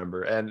 I do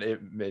remember. And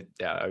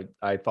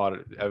I thought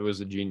it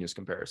was a genius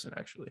comparison,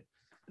 actually.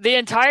 The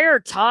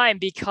entire time,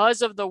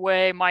 because of the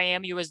way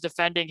Miami was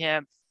defending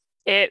him,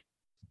 it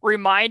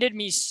reminded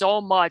me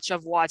so much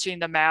of watching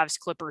the Mavs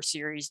Clippers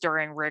series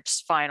during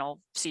Rick's final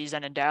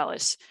season in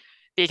Dallas,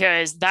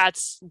 because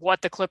that's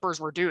what the Clippers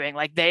were doing.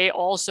 Like they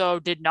also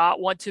did not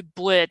want to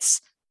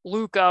blitz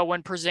Luka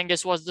when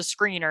Porzingis was the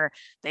screener.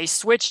 They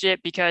switched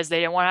it because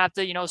they didn't want to have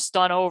to,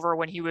 stun over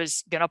when he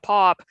was going to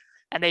pop,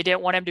 and they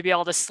didn't want him to be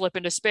able to slip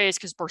into space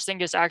because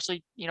Porzingis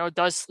actually,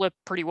 does slip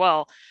pretty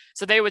well.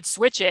 So they would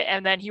switch it,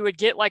 and then he would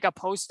get like a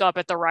post up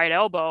at the right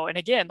elbow. And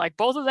again, like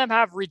both of them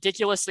have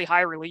ridiculously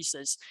high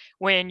releases.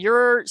 When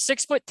you're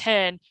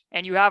 6'10"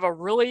 and you have a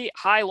really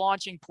high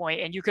launching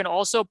point, and you can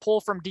also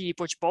pull from deep,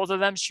 which both of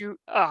them shoot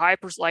a high,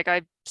 like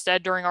I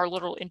said during our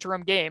little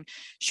interim game,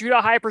 shoot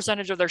a high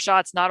percentage of their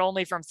shots, not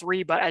only from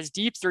 3, but as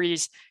deep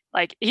threes.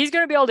 Like he's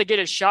going to be able to get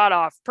his shot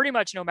off pretty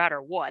much no matter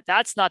what.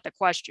 That's not the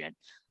question.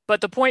 But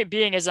the point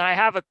being is, and I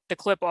have the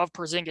clip of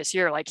Porzingis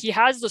here, like he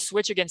has the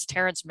switch against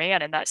Terrence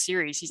Mann in that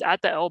series. He's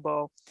at the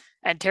elbow,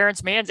 and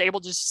Terrence Mann's able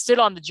to just sit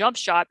on the jump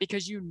shot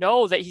because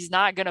that he's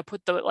not going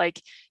to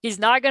he's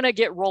not going to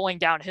get rolling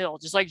downhill,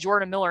 just like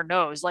Jordan Miller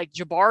knows. Like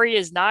Jabari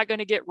is not going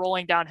to get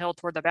rolling downhill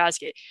toward the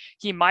basket.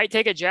 He might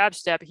take a jab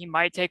step. He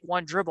might take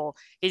one dribble.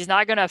 He's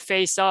not going to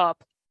face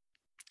up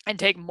and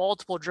take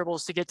multiple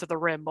dribbles to get to the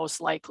rim,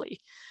 most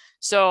likely.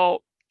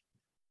 So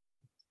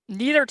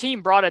neither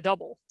team brought a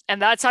double.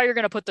 And that's how you're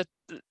going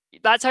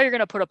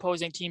to put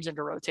opposing teams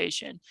into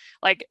rotation.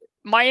 Like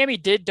Miami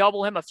did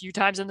double him a few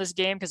times in this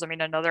game. Cause I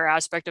mean, another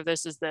aspect of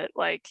this is that,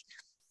 like,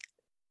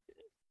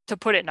 to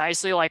put it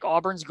nicely, like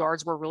Auburn's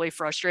guards were really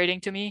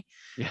frustrating to me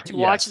to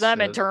watch them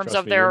in terms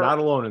of you're not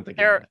alone in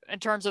thinking in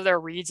terms of their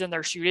reads and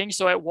their shooting.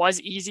 So it was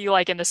easy,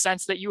 like in the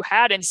sense that you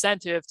had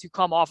incentive to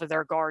come off of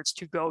their guards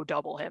to go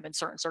double him in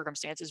certain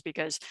circumstances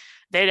because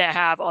they didn't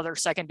have other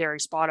secondary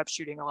spot up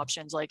shooting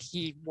options. Like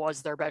he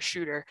was their best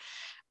shooter.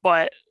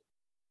 But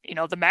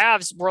the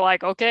Mavs were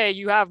like, okay,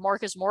 you have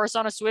Marcus Morris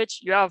on a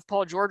switch, you have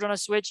Paul George on a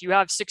switch, you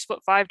have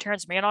 6'5"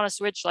 Terrence Mann on a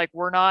switch. Like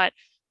we're not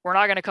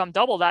going to come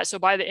double that. So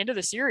by the end of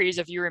the series,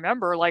 if you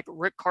remember, like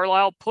Rick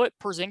Carlisle put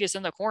Porzingis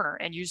in the corner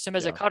and used him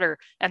as a cutter,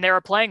 and they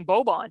were playing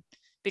Boban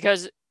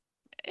because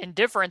in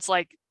difference,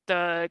 like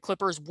the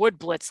Clippers would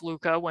blitz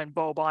Luka when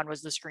Boban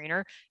was the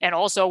screener. And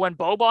also when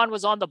Boban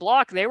was on the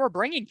block, they were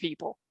bringing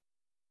people.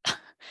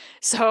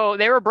 So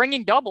they were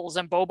bringing doubles,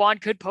 and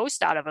Boban could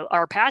post out of it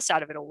or pass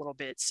out of it a little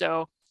bit.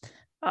 So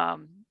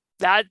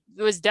that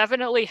was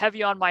definitely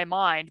heavy on my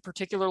mind,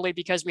 particularly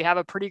because we have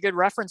a pretty good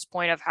reference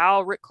point of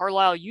how Rick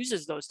Carlisle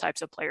uses those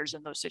types of players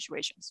in those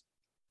situations.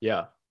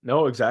 Yeah,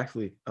 no,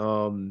 exactly.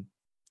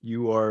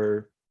 You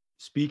are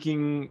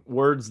speaking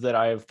words that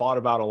I have thought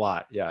about a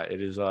lot. Yeah,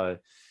 it is. And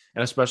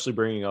especially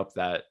bringing up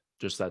that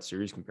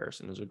series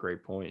comparison is a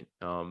great point.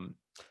 Do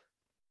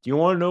you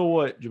want to know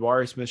what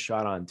Jabari Smith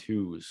shot on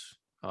twos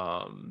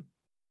from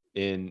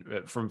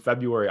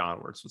February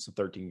onwards? It's a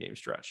 13-game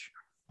stretch.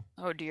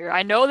 Oh dear.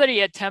 I know that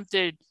he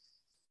attempted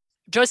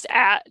just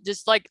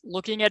like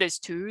looking at his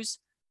twos,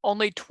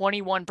 only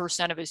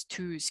 21% of his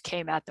twos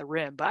came at the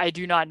rim, but I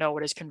do not know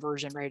what his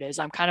conversion rate is.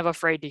 I'm kind of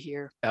afraid to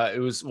hear. It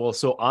was, well,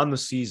 so on the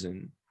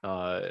season,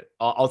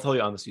 I'll tell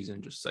you on the season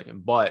in just a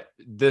second, but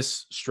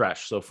this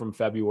stretch, so from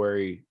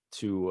February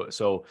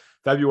so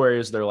February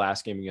is their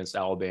last game against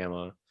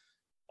Alabama,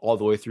 all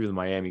the way through the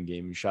Miami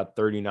game. He shot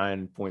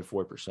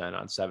 39.4%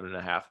 on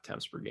 7.5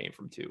 attempts per game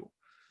from two.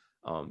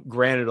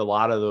 Granted, a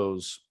lot of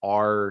those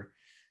are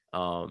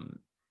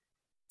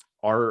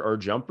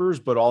jumpers,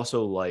 but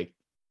also like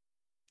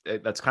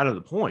that's kind of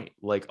the point.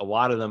 Like a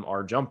lot of them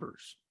are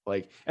jumpers.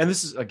 Like, and I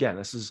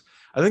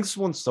think this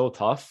one's so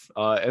tough.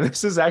 And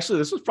this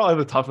was probably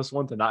the toughest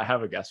one to not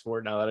have a guess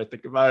for now that I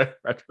think about it in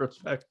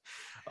retrospect.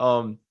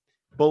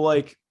 But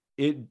like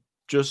it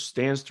just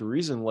stands to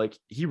reason, like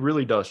he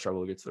really does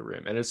struggle to get to the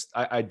rim. And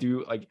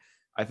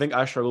I think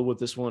I struggled with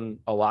this one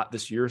a lot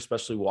this year,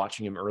 especially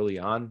watching him early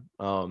on.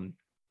 And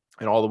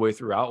all the way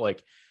throughout,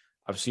 like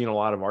I've seen a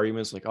lot of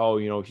arguments like,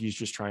 oh, he's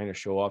just trying to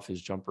show off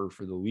his jumper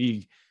for the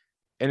league.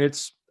 And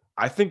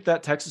I think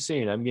that Texas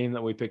A&M game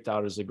that we picked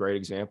out is a great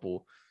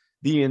example.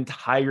 The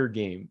entire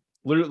game,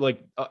 literally,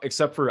 like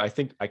except for I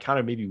think I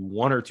counted maybe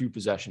one or two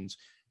possessions,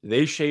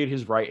 they shade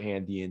his right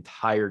hand the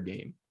entire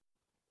game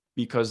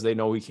because they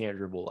know he can't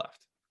dribble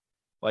left.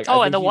 Like,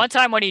 and the one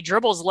time when he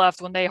dribbles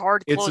left, when they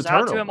hard close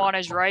out to him on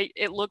his right,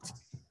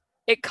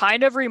 it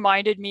kind of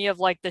reminded me of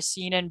like the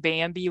scene in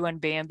Bambi when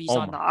Bambi's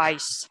on the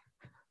ice.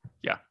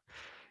 Yeah.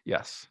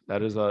 Yes,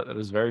 that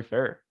is very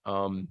fair.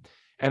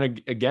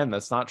 And again,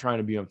 that's not trying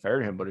to be unfair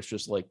to him, but it's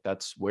just like,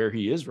 that's where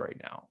he is right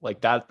now.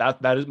 Like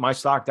that is my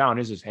stock down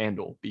is his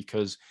handle,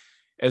 because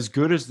as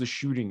good as the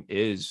shooting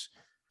is,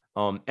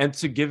 and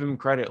to give him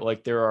credit,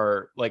 like there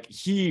are like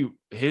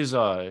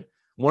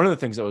one of the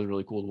things that was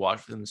really cool to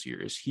watch within this year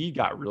is he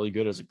got really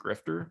good as a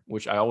grifter,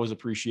 which I always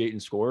appreciate in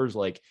scores.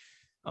 Like,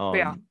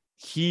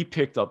 he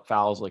picked up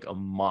fouls like a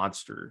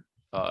monster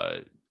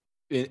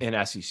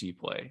in SEC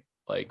play,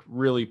 like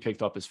really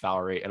picked up his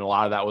foul rate. And a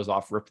lot of that was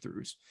off rip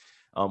throughs.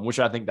 Which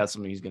I think that's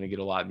something he's going to get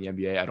a lot in the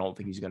NBA. I don't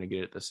think he's going to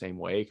get it the same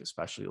way,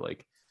 especially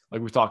like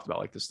we talked about,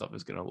 like this stuff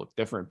is going to look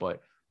different,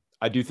 but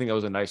I do think that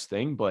was a nice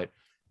thing. But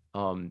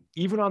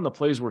even on the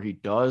plays where he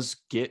does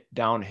get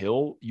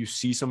downhill, you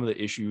see some of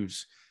the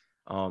issues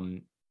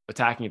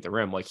attacking at the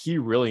rim. Like he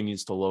really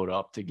needs to load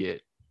up to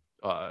get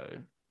a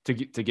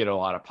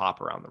lot of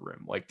pop around the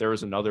rim. Like there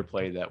was another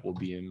play that will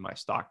be in my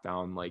stock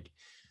down, like,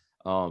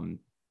 and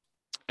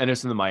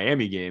it's in the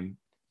Miami game.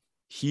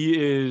 He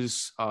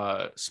is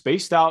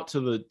spaced out to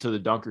the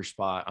dunker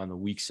spot on the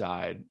weak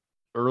side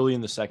early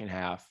in the second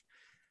half.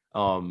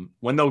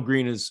 Wendell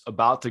Green is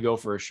about to go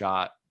for a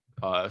shot.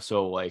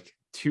 So like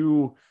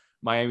two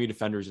Miami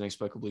defenders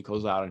inexplicably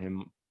close out on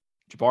him.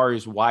 Jabari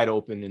is wide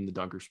open in the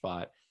dunker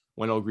spot.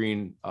 Wendell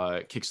Green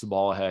kicks the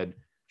ball ahead.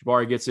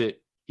 Jabari gets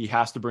it. He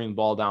has to bring the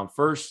ball down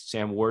first.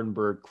 Sam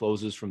Wardenberg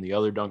closes from the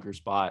other dunker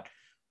spot,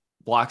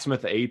 blocks him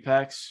at the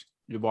apex.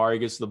 Jabari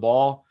gets the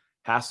ball,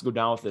 has to go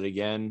down with it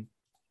again,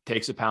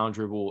 takes a pound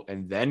dribble,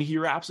 and then he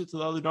wraps it to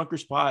the other dunker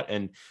spot.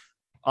 And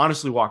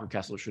honestly, Walker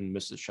Kessler shouldn't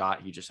miss the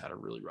shot. He just had a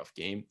really rough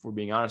game, if we're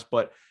being honest.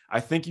 But I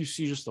think you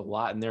see just a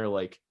lot in there.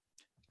 Like,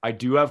 I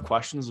do have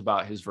questions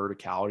about his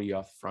verticality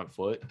off the front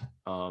foot.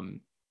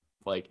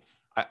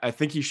 I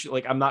think he should,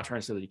 like, I'm not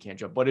trying to say that he can't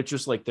jump, but it's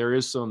just like there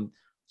is some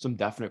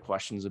definite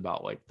questions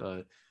about like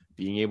the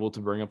being able to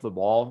bring up the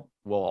ball.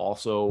 Well,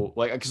 also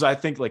like, because I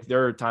think like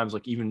there are times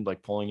like even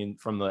like pulling in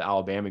from the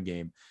Alabama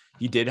game,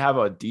 he did have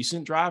a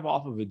decent drive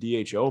off of a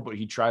DHO, but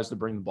he tries to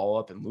bring the ball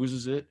up and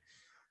loses it.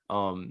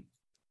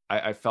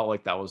 I felt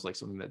like that was like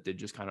something that did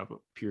just kind of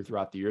appear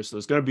throughout the year. So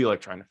it's going to be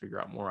like trying to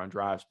figure out more on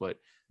drives, but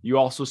you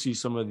also see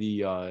some of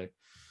the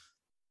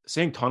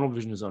saying tunnel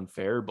vision is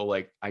unfair, but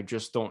like, I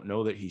just don't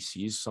know that he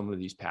sees some of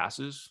these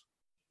passes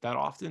that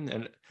often.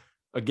 And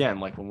again,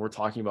 like when we're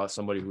talking about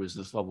somebody who is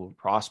this level of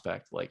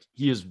prospect, like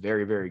he is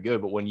very, very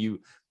good. But when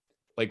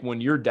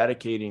you're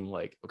dedicating,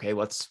 like, okay,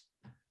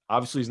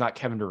 obviously he's not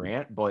Kevin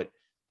Durant, but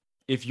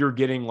if you're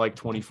getting like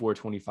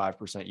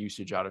 24-25%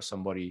 usage out of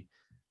somebody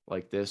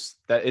like this,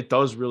 that it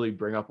does really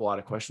bring up a lot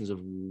of questions of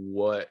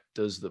what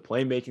does the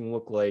playmaking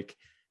look like?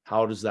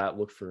 How does that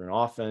look for an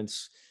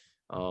offense?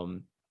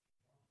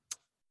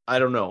 I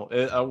don't know.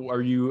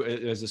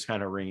 Is this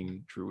kind of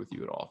ringing true with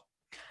you at all?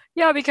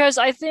 Yeah, because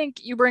I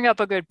think you bring up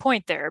a good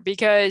point there,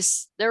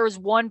 because there was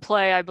one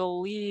play, I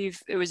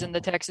believe it was in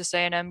the Texas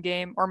A&M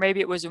game, or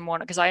maybe it was in one,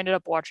 because I ended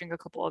up watching a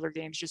couple other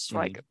games just so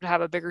I could have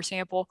a bigger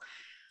sample,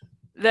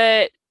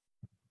 that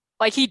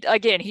like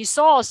he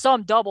saw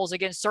some doubles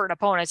against certain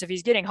opponents. If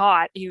he's getting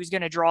hot, he was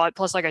going to draw it.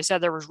 Plus, like I said,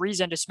 there was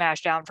reason to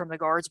smash down from the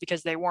guards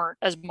because they weren't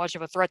as much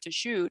of a threat to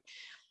shoot.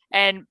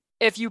 And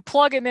if you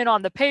plug him in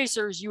on the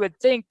Pacers, you would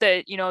think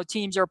that,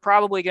 teams are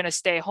probably going to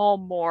stay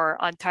home more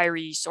on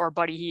Tyrese or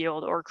Buddy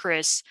Hield or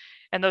Chris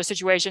and those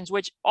situations,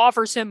 which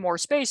offers him more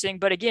spacing.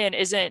 But again,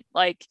 isn't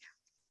like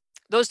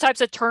those types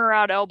of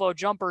turnaround elbow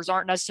jumpers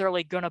aren't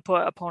necessarily going to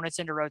put opponents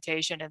into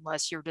rotation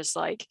unless you're just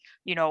like,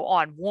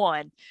 on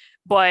one.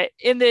 But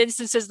in the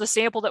instances, the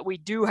sample that we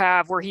do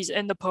have where he's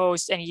in the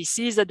post and he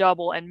sees a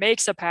double and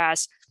makes a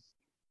pass,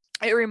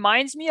 it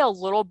reminds me a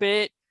little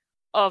bit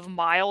of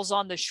Miles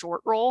on the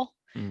short roll,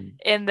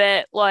 in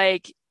that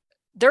like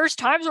there's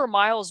times where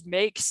Miles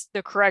makes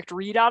the correct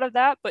read out of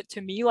that, but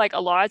to me, like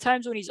a lot of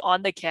times when he's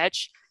on the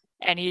catch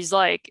and he's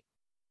like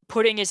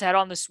putting his head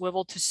on the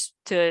swivel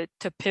to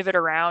pivot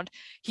around,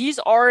 he's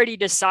already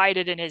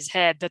decided in his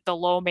head that the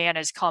low man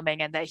is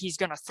coming and that he's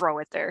going to throw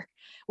it there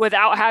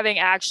without having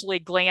actually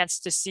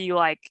glanced to see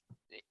like,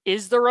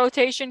 is the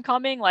rotation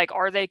coming? Like,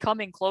 are they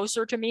coming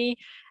closer to me?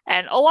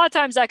 And a lot of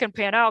times that can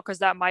pan out because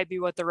that might be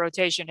what the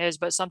rotation is,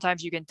 but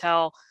sometimes you can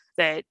tell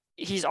that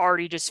he's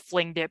already just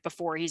flinged it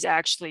before he's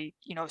actually,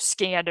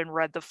 scanned and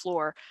read the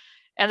floor.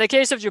 And the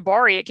case of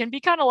Jabari, it can be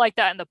kind of like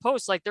that in the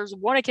post. Like there's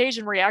one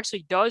occasion where he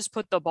actually does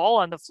put the ball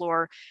on the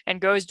floor and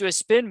goes to a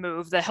spin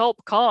move. The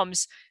help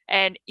comes,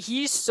 and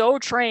he's so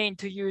trained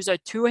to use a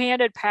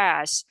two-handed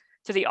pass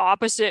to the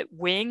opposite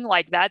wing.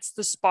 Like that's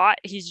the spot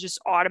he's just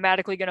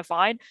automatically going to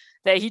find,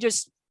 that he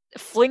just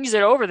flings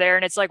it over there.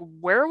 And it's like,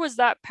 where was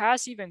that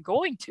pass even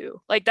going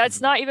to? Like, that's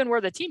not even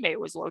where the teammate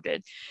was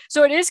located.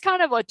 So it is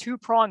kind of a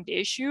two-pronged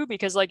issue,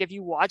 because like, if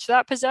you watch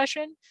that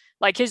possession,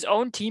 like his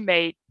own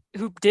teammate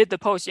who did the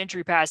post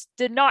entry pass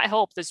did not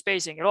help the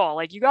spacing at all.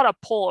 Like you got to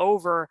pull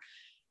over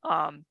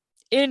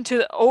into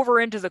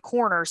the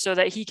corner so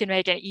that he can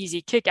make an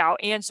easy kick out,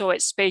 and so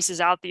it spaces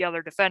out the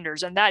other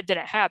defenders. And that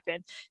didn't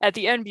happen. At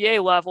the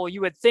NBA level,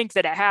 you would think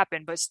that it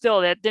happened, but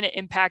still that didn't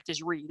impact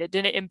his read. It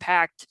didn't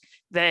impact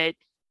that,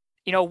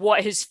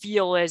 what his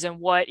feel is and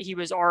what he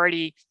was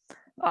already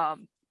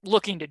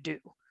looking to do.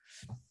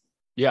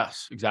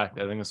 Yes,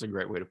 exactly. I think that's a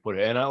great way to put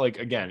it. And I like,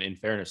 again, in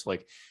fairness,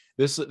 like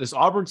this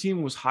Auburn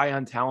team was high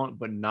on talent,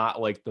 but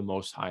not like the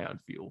most high on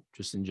feel,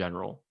 just in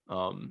general.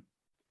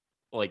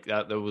 Like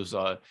that was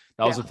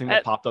the thing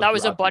that popped up. That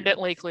was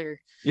abundantly clear.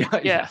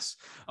 Yeah. Yes.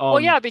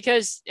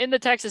 Because in the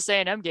Texas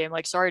A&M game,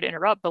 like, sorry to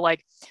interrupt, but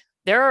like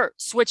they're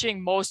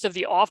switching most of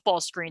the off-ball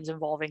screens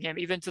involving him,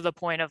 even to the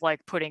point of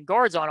like putting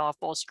guards on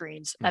off-ball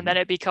screens. And then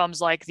it becomes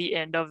like the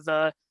end of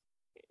the,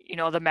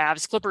 the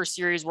Mavs Clippers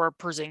series, where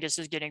Porzingis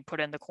is getting put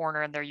in the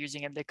corner and they're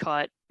using him to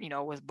cut,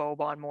 with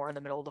Boban more in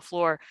the middle of the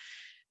floor,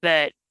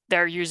 that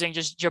they're using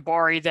just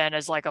Jabari then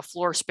as like a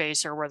floor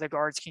spacer where the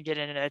guards can get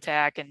in and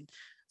attack, and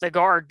the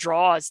guard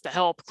draws the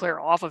help clear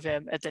off of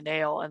him at the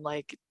nail. And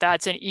like,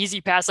 that's an easy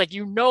pass. Like,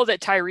 that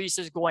Tyrese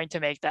is going to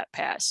make that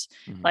pass.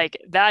 Like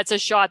that's a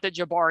shot that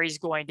Jabari is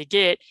going to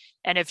get.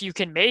 And if you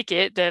can make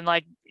it, then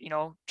like,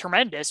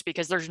 tremendous,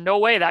 because there's no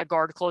way that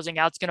guard closing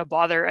out is going to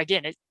bother.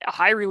 Again, it's a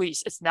high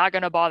release. It's not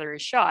going to bother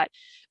his shot.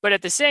 But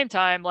at the same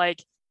time,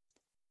 like,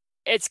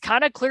 it's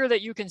kind of clear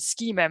that you can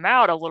scheme him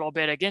out a little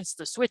bit against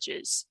the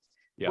switches.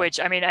 Yeah.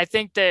 Which, I mean, I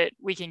think that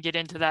we can get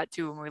into that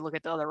too when we look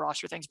at the other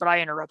roster things, but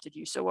I interrupted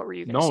you. So what were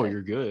you going to say? No,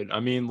 you're good. I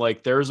mean,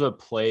 like, there's a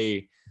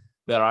play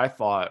that I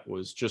thought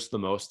was just the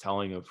most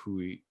telling of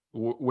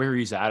where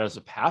he's at as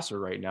a passer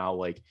right now.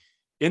 Like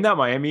in that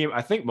Miami,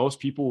 I think most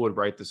people would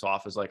write this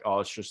off as like, oh,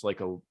 it's just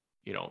like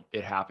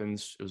it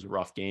happens. It was a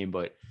rough game,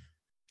 but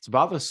it's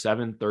about the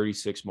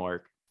 7:36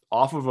 mark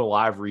off of a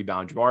live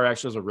rebound. Jabari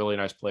actually has a really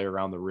nice play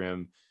around the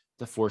rim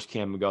to force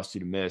Cam McGusty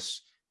to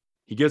miss.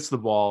 He gets the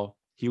ball.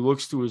 He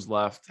looks to his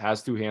left,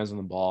 has two hands on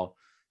the ball.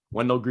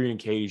 Wendell Green and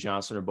Katie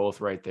Johnson are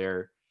both right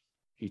there.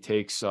 He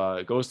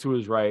goes to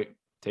his right,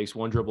 takes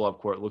one dribble up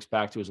court, looks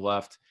back to his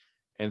left,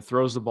 and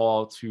throws the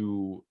ball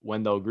to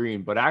Wendell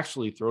Green, but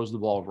actually throws the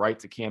ball right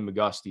to Cam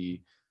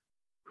McGusty,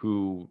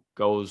 who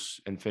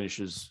goes and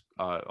finishes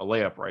a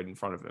layup right in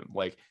front of him.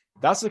 Like,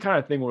 that's the kind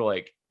of thing where,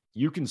 like,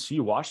 you can see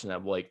watching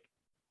that, like,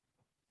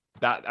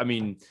 that, I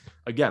mean,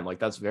 again, like,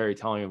 that's very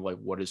telling of, like,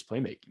 what his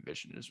playmaking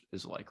vision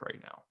is like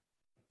right now.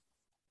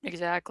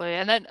 Exactly.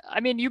 And then, I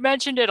mean, you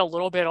mentioned it a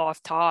little bit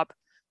off top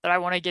that I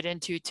want to get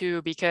into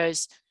too,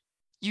 because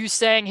you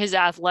saying his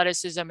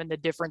athleticism and the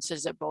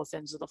differences at both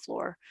ends of the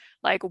floor.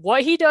 Like,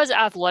 what he does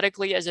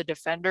athletically as a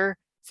defender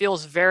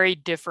feels very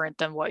different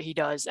than what he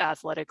does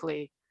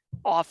athletically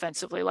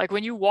offensively. Like,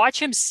 when you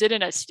watch him sit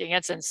in a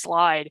stance and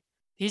slide,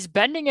 he's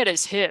bending at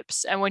his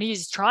hips. And when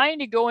he's trying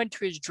to go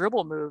into his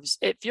dribble moves,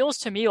 it feels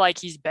to me like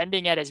he's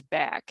bending at his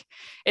back.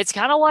 It's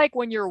kind of like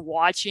when you're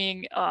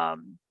watching,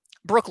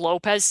 Brook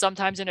Lopez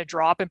sometimes in a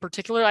drop. In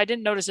particular, I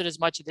didn't notice it as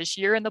much this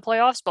year in the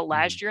playoffs, but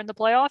last year in the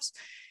playoffs,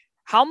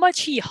 how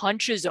much he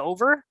hunches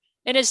over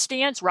in his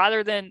stance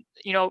rather than,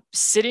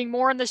 sitting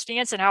more in the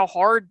stance, and how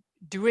hard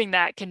doing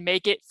that can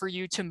make it for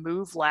you to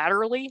move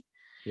laterally.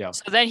 Yeah.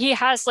 So then he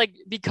has, like,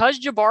 because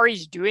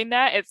Jabari's doing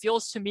that, it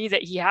feels to me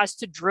that he has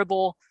to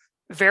dribble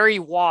very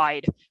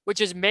wide, which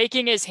is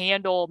making his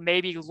handle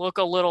maybe look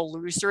a little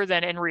looser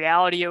than in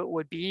reality it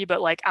would be.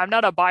 But like, I'm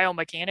not a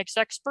biomechanics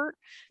expert.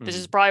 This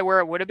is probably where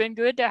it would have been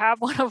good to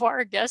have one of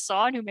our guests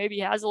on who maybe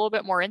has a little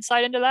bit more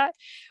insight into that.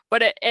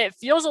 But it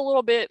feels a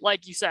little bit,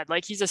 like you said,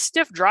 like he's a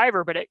stiff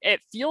driver, but it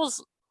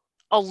feels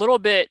a little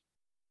bit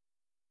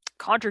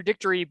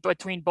contradictory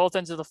between both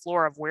ends of the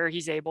floor of where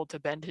he's able to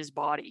bend his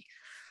body.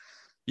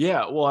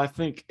 Yeah, well, I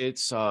think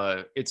it's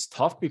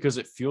tough because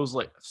it feels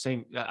like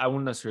I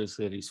wouldn't necessarily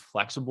say that he's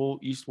flexible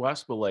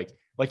east-west, but like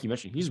you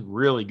mentioned, he's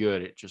really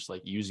good at just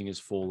like using his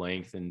full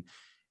length and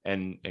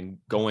and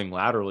going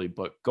laterally,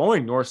 but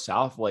going north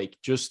south, like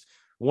just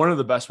one of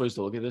the best ways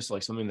to look at this,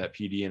 like something that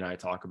PD and I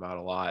talk about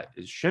a lot,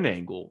 is shin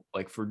angle,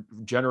 like for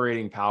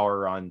generating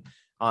power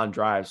on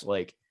drives.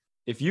 Like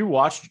if you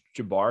watch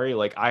Jabari,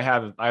 like I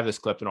have this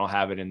clip and I'll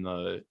have it in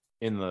the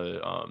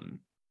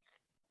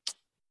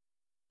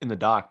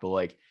doc, but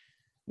like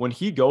when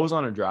he goes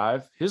on a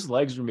drive, his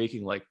legs are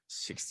making like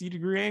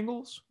 60-degree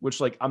angles, which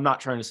like I'm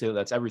not trying to say that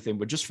that's everything,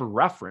 but just for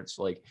reference,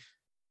 like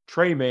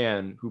Trey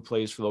Mann, who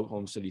plays for the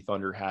Oklahoma City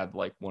Thunder, had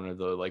like one of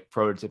the like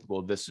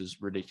prototypical "this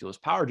is ridiculous"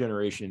 power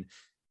generation.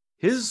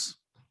 His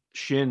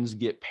shins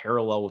get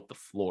parallel with the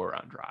floor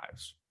on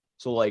drives.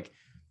 So like,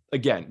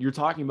 again, you're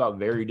talking about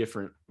very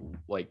different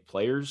like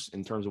players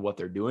in terms of what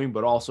they're doing,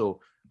 but also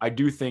I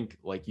do think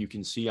like you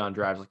can see on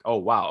drives like, oh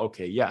wow,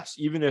 okay, yes,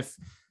 even if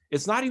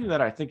it's not even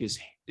that I think it's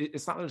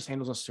not that his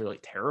handle's necessarily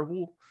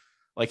terrible.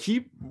 Like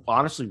he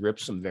honestly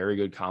rips some very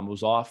good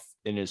combos off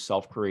in his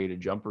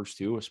self-created jumpers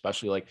too,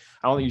 especially like,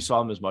 I don't think you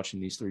saw him as much in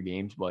these 3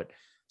 games, but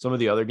some of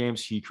the other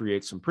games, he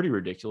creates some pretty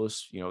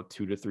ridiculous, 2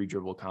 to 3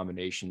 dribble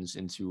combinations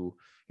into,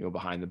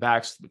 behind the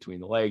backs, between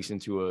the legs,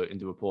 into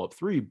a pull-up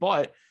 3.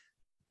 But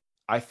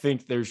I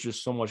think there's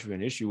just so much of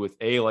an issue with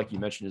like you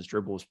mentioned, his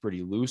dribble is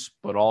pretty loose,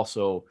 but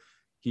also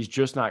he's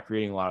just not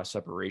creating a lot of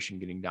separation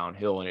getting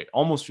downhill. And it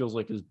almost feels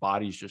like his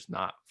body's just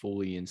not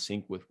fully in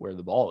sync with where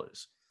the ball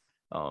is.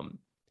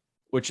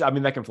 Which, I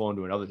mean, that can flow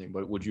into another thing,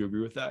 but would you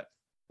agree with that?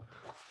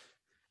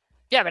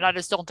 Yeah, I mean, I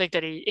just don't think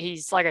that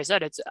he's like I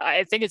said,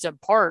 I think it's in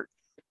part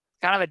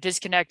kind of a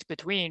disconnect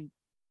between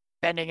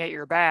bending at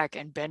your back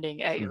and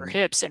bending at your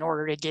hips in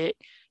order to get,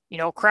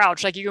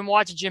 crouch. Like you can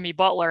watch Jimmy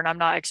Butler, and I'm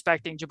not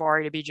expecting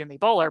Jabari to be Jimmy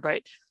Butler,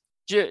 but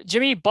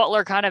Jimmy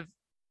Butler kind of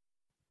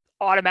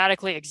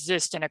automatically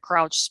exists in a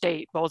crouch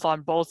state,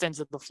 on both ends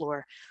of the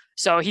floor.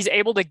 So he's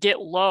able to get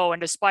low,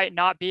 and despite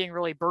not being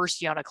really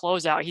bursty on a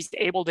closeout, he's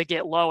able to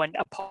get low, and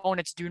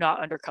opponents do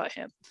not undercut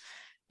him.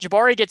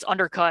 Jabari gets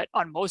undercut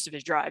on most of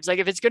his drives. Like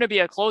if it's going to be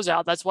a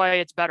closeout, that's why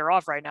it's better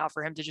off right now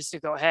for him to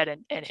go ahead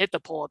and hit the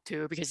pull-up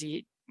too, because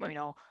he,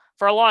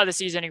 for a lot of the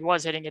season, he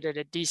was hitting it at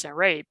a decent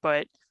rate.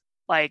 But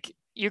like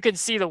you can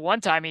see the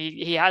one time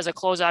he has a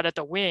closeout at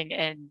the wing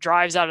and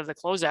drives out of the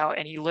closeout,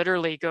 and he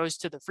literally goes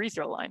to the free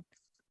throw line.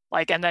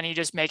 Like, and then he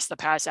just makes the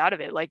pass out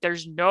of it. Like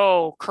there's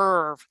no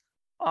curve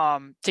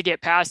to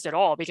get past at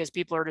all, because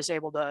people are just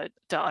able to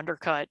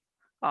undercut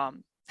how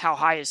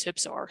high his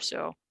hips are.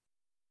 So.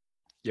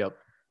 Yep.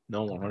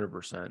 No,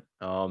 100%.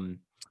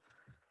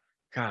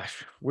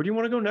 Gosh, where do you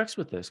want to go next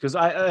with this? Because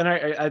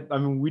I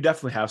mean, we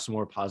definitely have some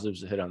more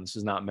positives to hit on. This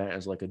is not meant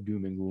as like a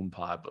doom and gloom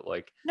pod, but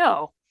like,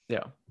 no,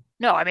 yeah,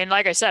 no. I mean,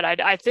 like I said,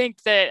 I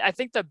think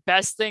the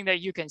best thing that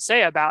you can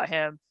say about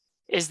him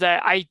is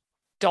that I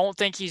don't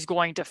think he's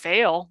going to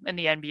fail in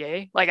the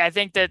NBA. Like, I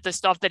think that the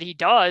stuff that he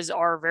does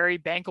are very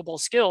bankable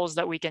skills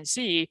that we can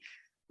see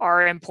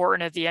are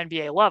important at the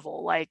NBA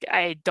level. Like,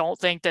 I don't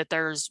think that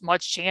there's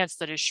much chance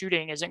that his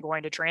shooting isn't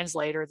going to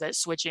translate, or that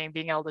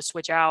being able to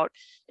switch out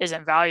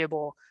isn't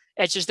valuable.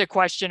 It's just a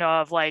question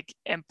of, like,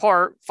 in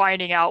part,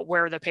 finding out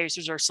where the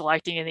Pacers are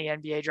selecting in the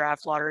NBA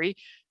draft lottery.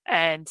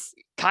 And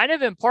kind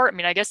of in part, I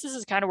mean, I guess this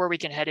is kind of where we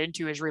can head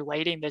into, is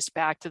relating this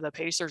back to the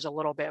Pacers a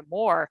little bit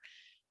more,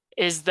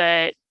 is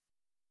that,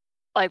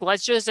 like,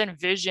 let's just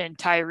envision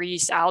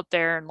Tyrese out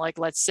there, and like,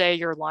 let's say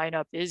your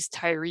lineup is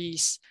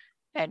Tyrese.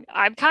 And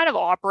I'm kind of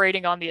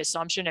operating on the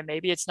assumption, and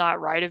maybe it's not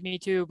right of me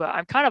to, but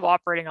I'm kind of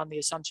operating on the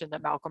assumption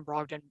that Malcolm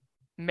Brogdon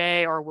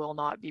may or will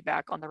not be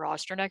back on the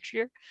roster next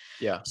year.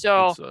 Yeah.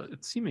 So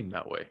it's seeming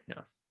that way.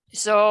 Yeah.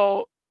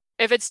 So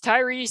if it's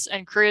Tyrese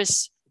and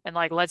Chris, and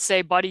like, let's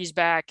say Buddy's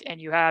back,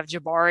 and you have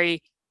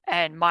Jabari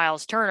and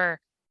Miles Turner,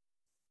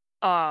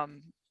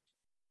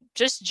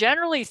 just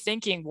generally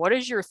thinking, what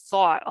is your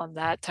thought on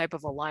that type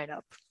of a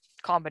lineup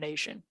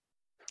combination?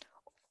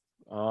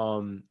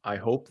 I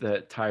hope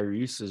that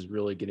Tyrese is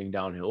really getting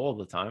downhill all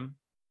the time.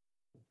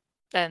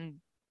 And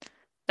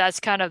that's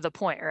kind of the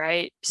point,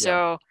 right? Yeah.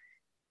 So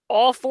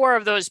all 4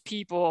 of those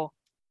people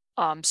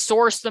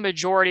source the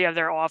majority of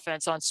their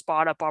offense on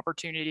spot up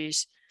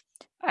opportunities.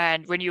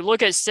 And when you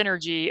look at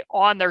synergy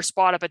on their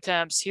spot up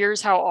attempts,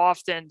 here's how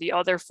often the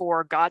other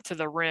 4 got to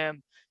the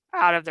rim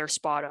out of their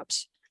spot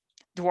ups.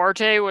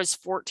 Duarte was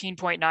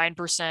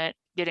 14.9%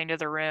 getting to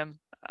the rim,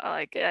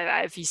 like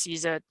if he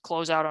sees a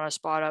closeout on a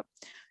spot up.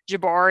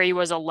 Jabari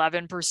was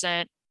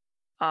 11%.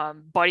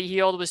 Buddy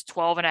Hield was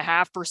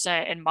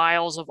 12.5%, and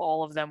Miles, of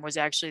all of them, was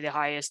actually the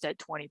highest at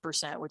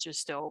 20%, which is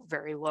still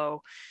very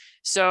low.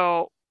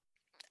 So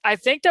I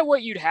think that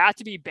what you'd have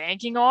to be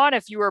banking on,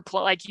 if you were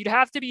you'd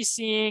have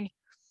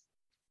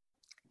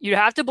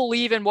to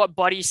believe in what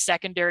Buddy's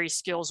secondary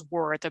skills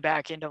were at the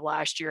back end of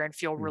last year and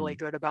feel really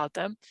good about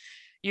them.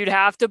 You'd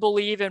have to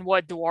believe in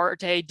what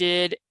Duarte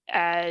did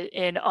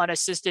in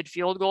unassisted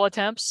field goal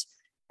attempts.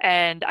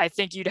 And I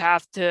think you'd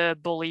have to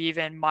believe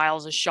in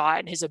Miles' shot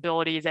and his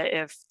ability that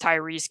if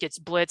Tyrese gets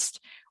blitzed,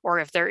 or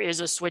if there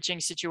is a switching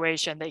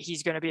situation, that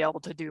he's going to be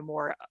able to do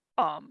more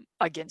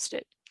against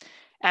it.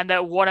 And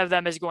that one of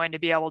them is going to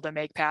be able to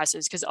make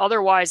passes. Because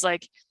otherwise,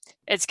 like,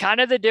 it's kind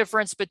of the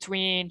difference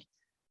between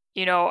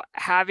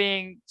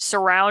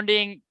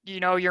surrounding,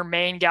 your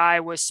main guy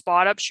with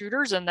spot up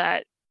shooters, and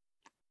that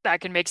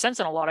can make sense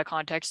in a lot of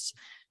contexts,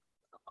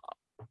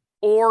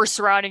 or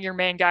surrounding your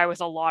main guy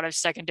with a lot of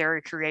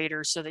secondary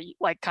creators, so that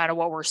like kind of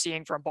what we're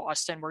seeing from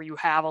Boston, where you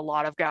have a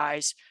lot of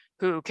guys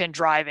who can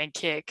drive and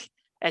kick.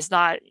 It's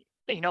not,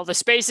 the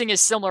spacing is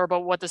similar,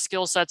 but what the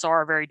skill sets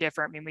are very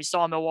different. I mean, we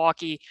saw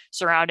Milwaukee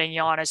surrounding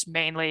Giannis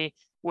mainly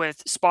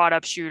with spot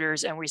up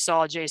shooters, and we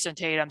saw Jason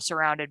Tatum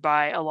surrounded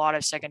by a lot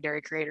of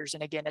secondary creators.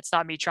 And again, it's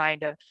not me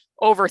trying to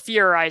over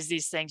theorize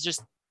these things,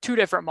 just two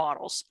different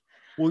models.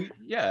 Well,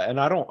 yeah, and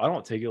I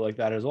don't take it like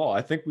that at all.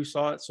 I think we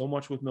saw it so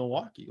much with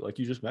Milwaukee, like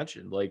you just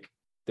mentioned. Like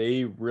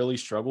they really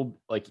struggled.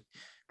 Like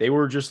they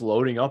were just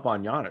loading up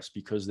on Giannis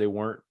because they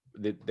were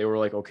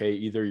like, okay,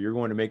 either you're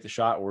going to make the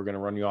shot or we're going to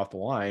run you off the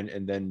line,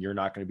 and then you're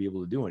not going to be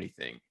able to do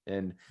anything.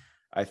 And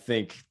I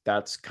think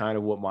that's kind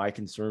of what my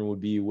concern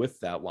would be with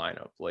that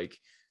lineup. Like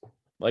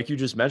you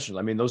just mentioned,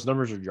 I mean, those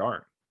numbers are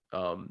jarring.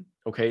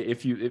 Okay,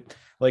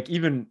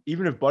 even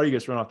if Buddy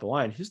gets run off the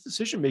line, his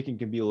decision making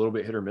can be a little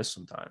bit hit or miss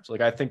sometimes. Like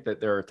I think that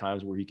there are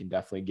times where he can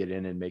definitely get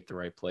in and make the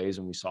right plays,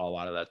 and we saw a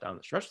lot of that down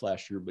the stretch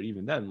last year. But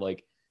even then,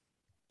 like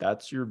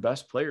that's your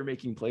best player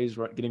making plays,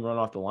 getting run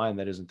off the line.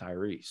 That isn't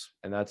Tyrese,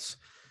 and that's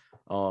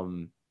a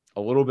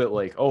little bit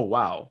like, oh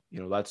wow,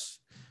 that's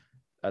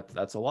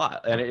a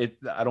lot. And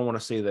I don't want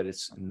to say that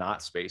it's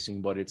not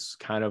spacing, but it's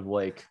kind of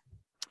like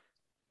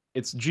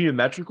it's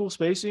geometrical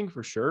spacing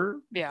for sure.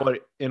 Yeah.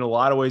 But in a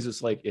lot of ways,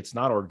 it's like, it's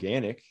not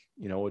organic,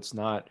 it's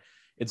not,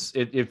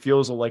 it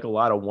feels like a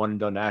lot of one and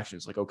done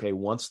actions. Like, okay,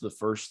 once the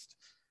first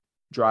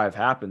drive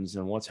happens,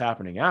 then what's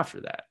happening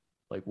after that?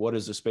 Like, what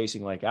is the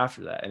spacing like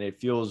after that? And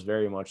it feels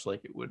very much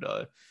like it would,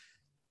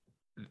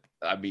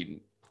 I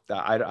mean,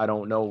 I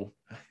don't know.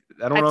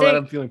 I don't know that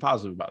I'm feeling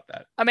positive about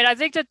that. I mean, I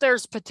think that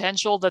there's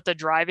potential that the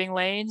driving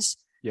lanes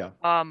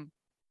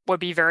would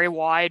be very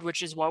wide,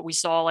 which is what we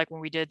saw like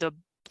when we did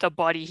the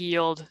Buddy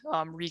Hield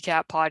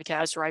recap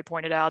podcast, where I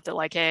pointed out that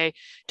like, hey,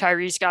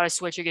 Tyrese got a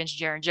switch against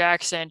Jaren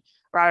Jackson.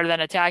 Rather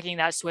than attacking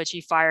that switch, he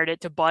fired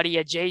it to Buddy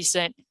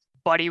adjacent.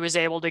 Buddy was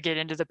able to get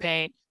into the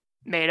paint,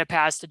 made a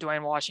pass to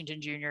Dwayne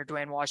Washington Jr.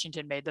 Dwayne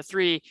Washington made the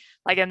three.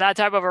 Like in that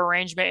type of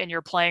arrangement, and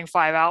you're playing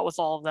 5 out with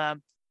all of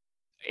them,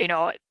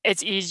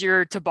 it's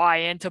easier to buy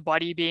into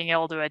Buddy being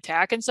able to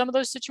attack in some of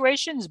those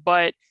situations.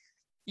 But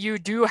you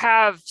do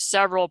have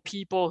several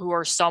people who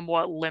are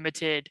somewhat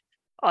limited.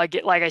 Like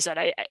I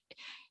said,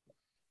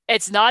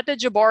 it's not that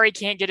Jabari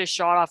can't get a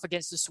shot off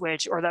against the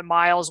switch, or that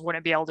Miles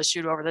wouldn't be able to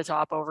shoot over the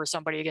top over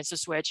somebody against the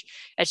switch.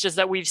 It's just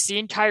that we've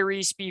seen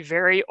Tyrese be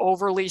very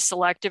overly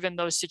selective in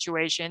those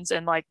situations,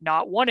 and like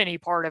not want any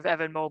part of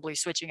Evan Mobley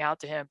switching out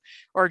to him,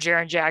 or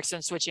Jaren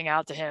Jackson switching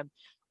out to him,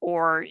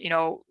 or,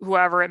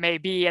 whoever it may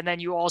be. And then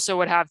you also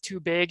would have two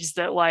bigs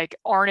that like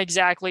aren't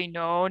exactly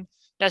known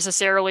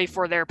necessarily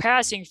for their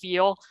passing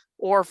feel,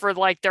 or for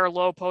like their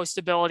low post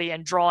ability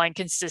and drawing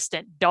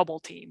consistent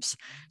double teams.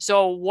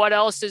 So what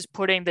else is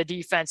putting the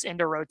defense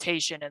into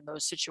rotation in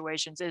those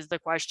situations is the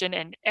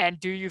question. And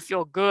do you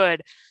feel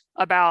good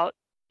about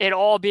it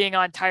all being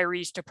on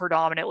Tyrese to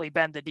predominantly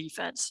bend the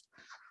defense?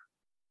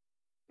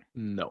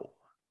 No.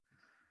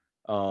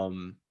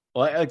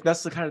 Like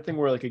that's the kind of thing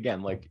where, like,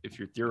 again, like if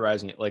you're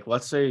theorizing it, like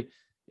let's say,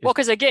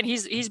 because again,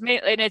 he's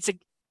made, and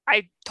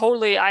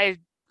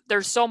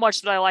there's so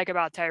much that I like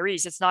about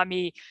Tyrese. It's not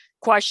me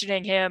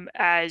questioning him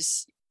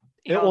as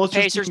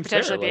Pacers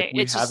potentially being.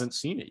 We haven't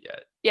seen it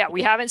yet. Yeah,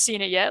 we haven't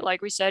seen it yet.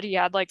 Like we said, he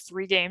had like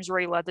 3 games where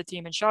he led the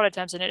team in shot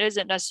attempts, and it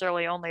isn't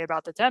necessarily only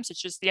about the attempts.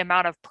 It's just the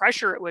amount of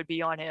pressure it would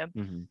be on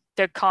him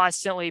to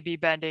constantly be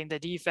bending the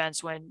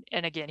defense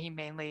and again, he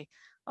mainly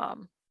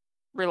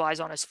relies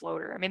on his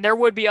floater. I mean, there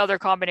would be other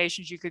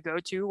combinations you could go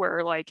to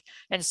where like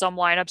in some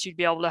lineups, you'd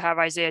be able to have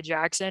Isaiah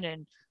Jackson,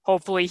 and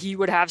hopefully he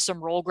would have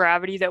some roll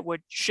gravity that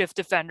would shift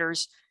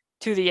defenders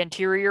to the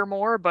interior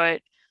more.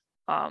 But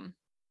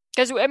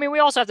because I mean, we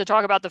also have to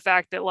talk about the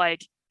fact that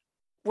like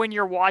when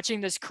you're watching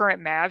this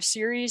current Mavs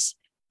series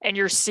and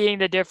you're seeing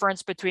the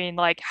difference between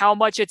like how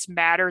much it's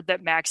mattered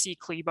that Maxi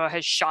Kleber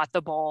has shot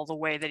the ball the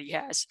way that he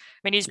has. I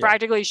mean, he's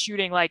practically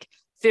shooting like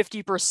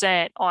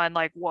 50% on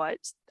like what,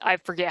 I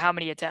forget how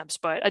many attempts,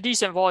 but a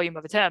decent volume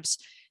of attempts.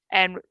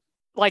 And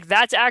like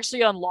that's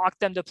actually unlocked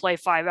them to play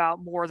 5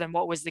 out more than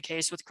what was the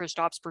case with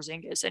Kristaps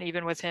Porzingis. And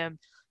even with him,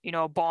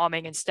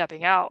 bombing and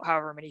stepping out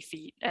however many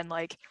feet. And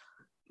like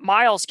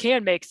Miles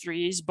can make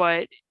threes,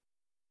 but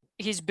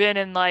he's been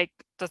in like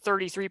the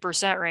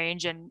 33%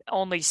 range and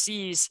only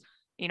sees,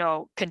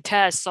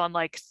 contests on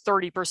like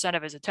 30%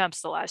 of his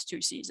attempts the last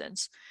 2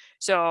 seasons.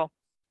 So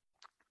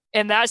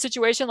in that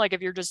situation, like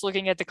if you're just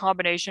looking at the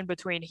combination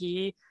between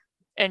he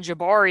and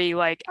Jabari,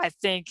 like I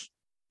think,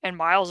 and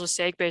Miles'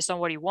 sake, based on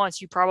what he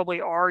wants, you probably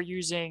are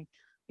using,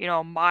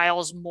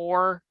 Miles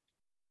more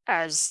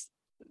as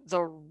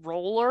the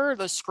roller,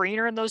 the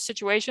screener in those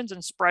situations,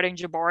 and spreading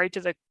Jabari to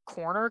the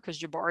corner, because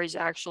Jabari's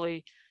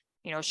actually,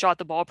 shot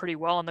the ball pretty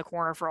well in the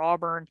corner for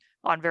Auburn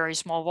on very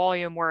small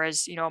volume.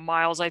 Whereas,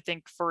 Miles, I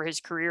think for his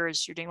career is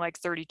shooting like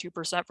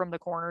 32% from the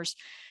corners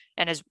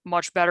and is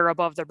much better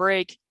above the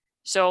break.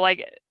 So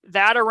like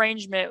that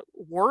arrangement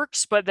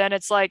works, but then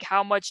it's like,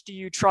 how much do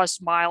you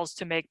trust Miles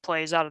to make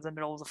plays out of the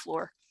middle of the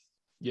floor?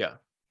 Yeah,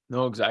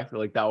 no, exactly.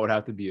 Like that would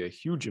have to be a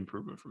huge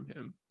improvement from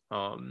him.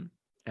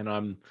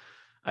 And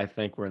I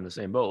think we're in the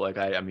same boat. Like,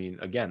 I mean,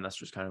 again, that's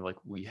just kind of like,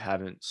 we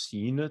haven't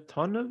seen a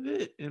ton of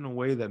it in a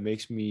way that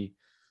makes me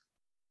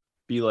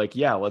be like,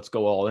 yeah, let's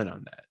go all in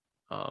on that.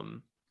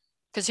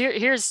 Because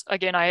here's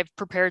again, I have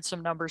prepared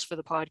some numbers for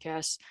the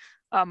podcast.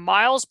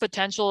 Miles'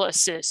 potential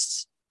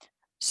assists.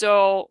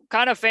 So,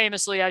 kind of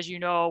famously, as you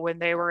know, when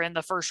they were in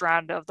the first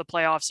round of the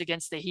playoffs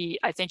against the Heat,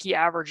 I think he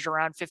averaged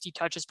around 50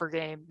 touches per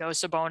game, no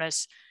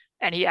Sabonis,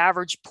 and he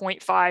averaged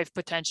 0.5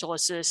 potential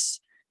assists,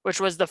 which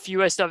was the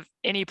fewest of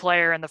any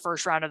player in the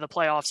first round of the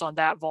playoffs on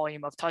that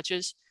volume of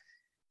touches.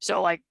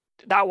 So, like,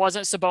 that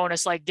wasn't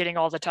Sabonis like getting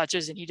all the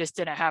touches and he just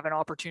didn't have an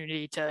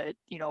opportunity to,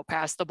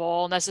 pass the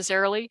ball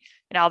necessarily.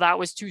 Now, that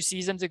was 2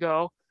 seasons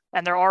ago.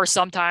 And there are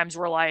some times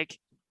where, like,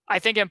 I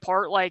think in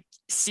part, like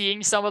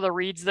seeing some of the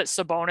reads that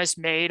Sabonis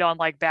made on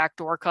like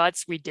backdoor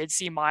cuts, we did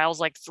see Miles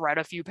like thread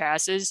a few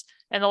passes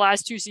in the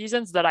last 2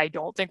 seasons that I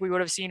don't think we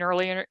would have seen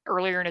earlier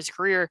in his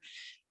career.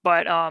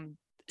 But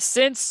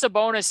since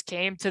Sabonis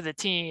came to the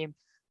team,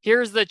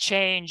 here's the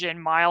change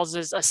in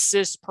Miles's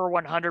assists per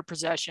 100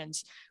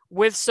 possessions.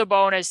 With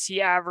Sabonis,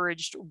 he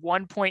averaged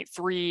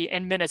 1.3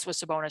 in minutes with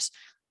Sabonis,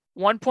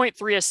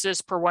 1.3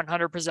 assists per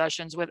 100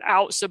 possessions.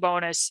 Without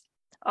Sabonis,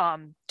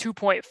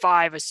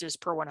 2.5 assists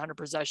per 100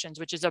 possessions,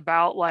 which is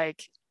about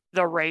like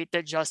the rate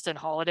that Justin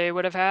Holiday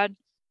would have had.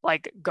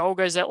 Like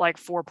Goga's at like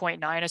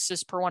 4.9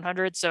 assists per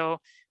 100. So,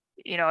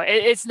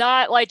 it's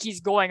not like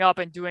he's going up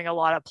and doing a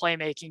lot of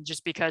playmaking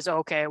just because,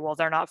 okay, well,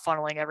 they're not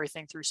funneling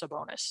everything through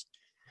Sabonis.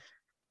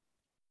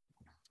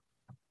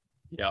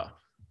 Yeah.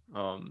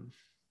 Well,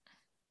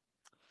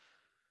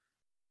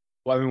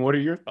 I mean, what are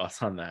your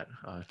thoughts on that?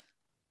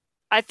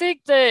 I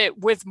think that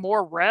with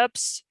more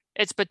reps,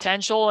 its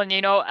potential. And,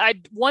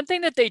 one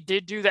thing that they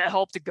did do that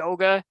helped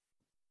Goga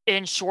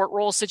in short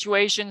roll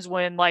situations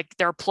when like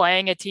they're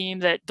playing a team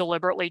that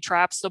deliberately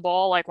traps the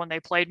ball, like when they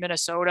played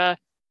Minnesota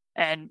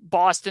and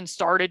Boston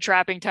started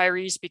trapping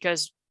Tyrese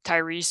because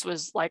Tyrese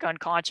was like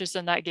unconscious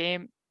in that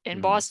game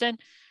in Boston.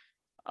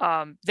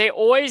 They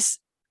always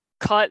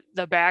cut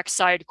the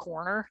backside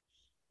corner,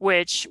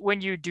 which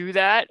when you do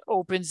that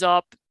opens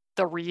up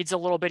the reads a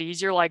little bit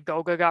easier. Like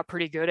Goga got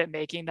pretty good at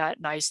making that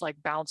nice like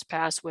bounce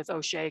pass with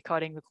O'Shea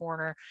cutting the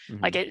corner.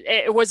 Like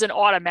it was an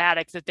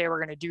automatic that they were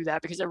going to do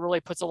that because it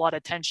really puts a lot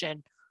of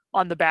tension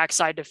on the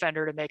backside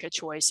defender to make a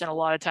choice. And a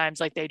lot of times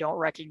like they don't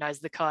recognize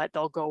the cut,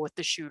 they'll go with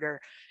the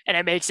shooter and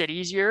it makes it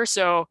easier.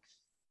 So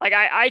like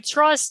I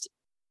trust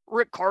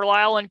Rick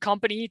Carlisle and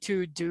company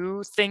to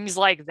do things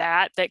like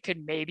that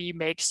could maybe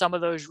make some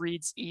of those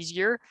reads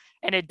easier.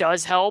 And it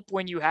does help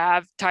when you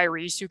have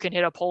Tyrese who can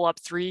hit a pull-up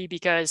three,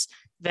 because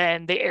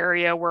then the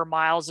area where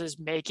Miles is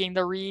making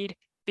the read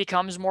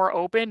becomes more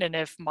open. And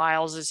if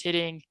Miles is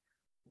hitting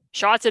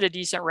shots at a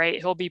decent rate,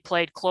 he'll be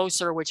played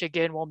closer, which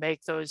again will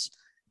make those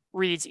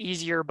reads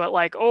easier. But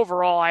like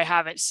overall, I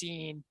haven't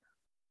seen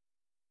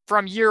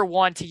from year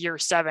 1 to year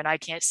 7, I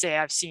can't say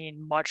I've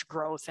seen much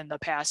growth in the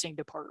passing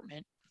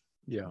department.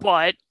 Yeah.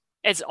 But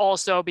it's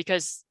also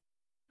because,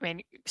 I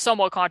mean,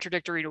 somewhat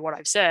contradictory to what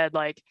I've said,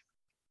 like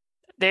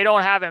they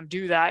don't have him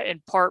do that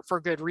in part for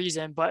good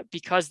reason, but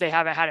because they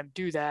haven't had him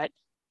do that,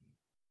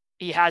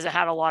 he hasn't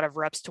had a lot of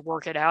reps to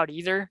work it out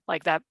either.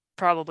 Like that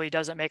probably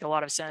doesn't make a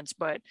lot of sense,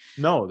 but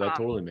no, that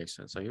totally makes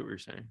sense. I get what you're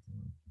saying.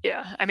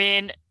 Yeah. I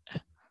mean,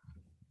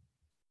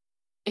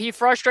 he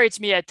frustrates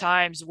me at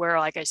times where,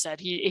 like I said,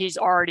 he's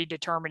already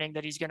determining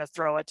that he's going to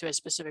throw it to a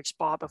specific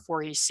spot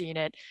before he's seen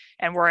it,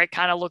 and where it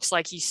kind of looks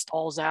like he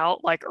stalls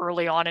out, like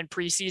early on in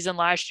preseason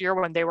last year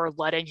when they were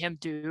letting him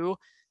do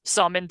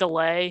some in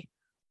delay,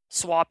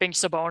 swapping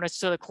Sabonis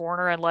to the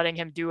corner and letting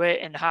him do it,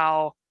 and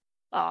how,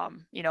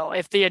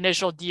 if the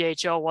initial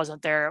DHO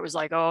wasn't there, it was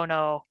like, oh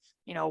no,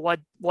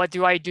 what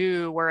do I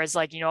do? Whereas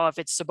like, if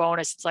it's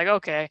Sabonis, it's like,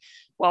 okay,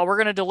 well, we're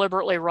going to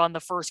deliberately run the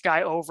first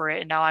guy over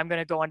it. And now I'm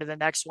going to go into the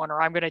next one,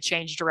 or I'm going to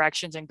change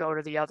directions and go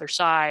to the other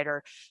side,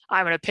 or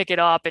I'm going to pick it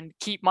up and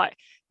keep my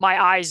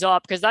eyes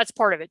up. Cause that's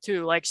part of it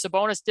too. Like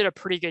Sabonis did a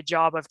pretty good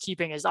job of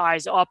keeping his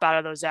eyes up out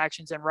of those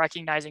actions and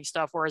recognizing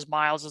stuff. Whereas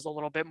Miles is a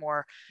little bit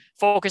more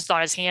focused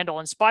on his handle,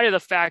 in spite of the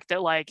fact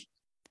that like,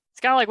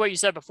 it's kind of like what you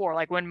said before.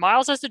 Like when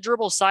Miles has to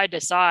dribble side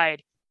to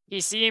side, he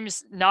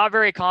seems not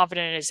very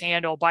confident in his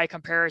handle by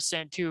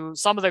comparison to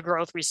some of the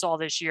growth we saw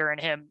this year in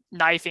him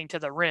knifing to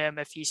the rim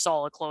if he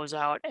saw a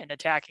closeout and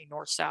attacking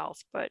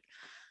north-south. But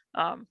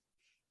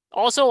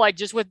also, like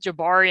just with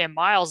Jabari and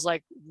Miles,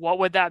 like what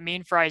would that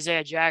mean for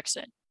Isaiah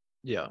Jackson?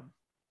 Yeah.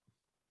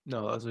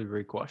 No, that's a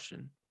great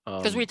question.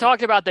 Because we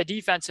talked about the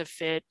defensive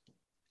fit,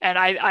 and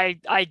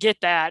I get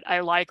that.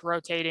 I like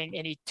rotating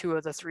any two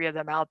of the three of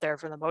them out there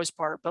for the most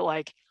part, but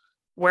like,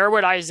 where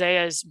would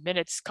Isaiah's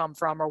minutes come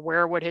from, or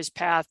where would his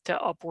path to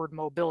upward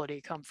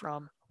mobility come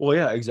from? Well,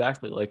 yeah,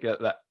 exactly. Like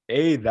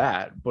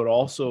that, but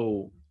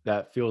also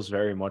that feels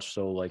very much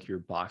so like you're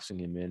boxing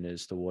him in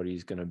as to what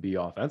he's going to be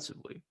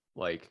offensively.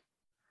 Like,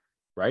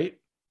 right?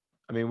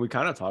 I mean, we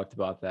kind of talked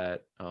about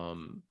that.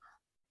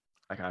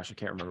 I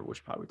can't remember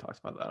which pod we talked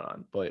about that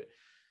on, but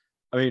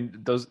I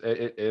mean,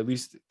 at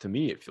least to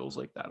me, it feels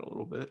like that a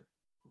little bit.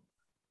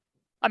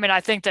 I mean, I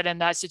think that in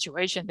that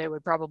situation, they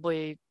would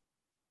probably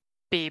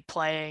be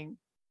playing.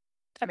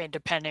 I mean,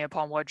 depending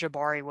upon what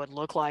Jabari would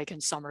look like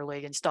in summer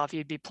league and stuff,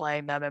 you'd be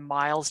playing them and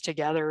Miles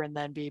together, and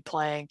then be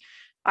playing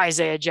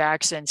Isaiah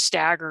Jackson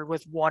staggered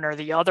with one or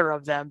the other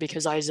of them,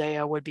 because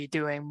Isaiah would be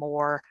doing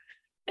more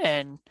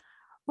in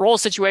role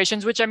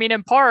situations, which, I mean,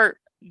 in part,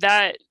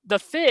 that the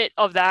fit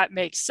of that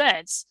makes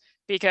sense,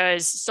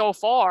 because so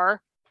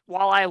far,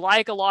 while I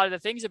like a lot of the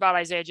things about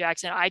Isaiah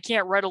Jackson, I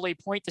can't readily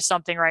point to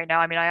something right now.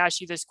 I mean, I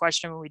asked you this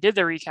question when we did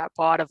the recap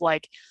pod of,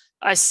 like,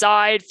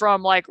 aside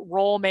from like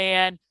roll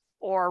man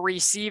or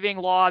receiving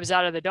lobs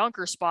out of the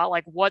dunker spot,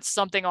 like, what's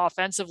something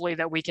offensively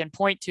that we can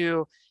point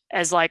to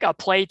as like a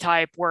play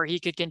type where he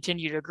could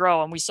continue to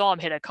grow? And we saw him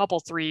hit a couple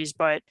threes,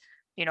 but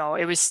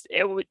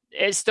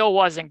it still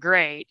wasn't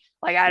great.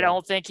 Like, I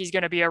don't think he's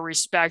going to be a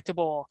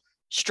respectable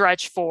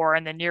stretch for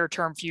in the near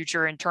term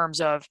future in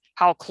terms of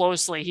how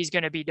closely he's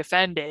going to be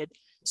defended.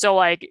 So,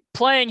 like,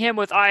 playing him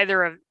with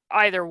either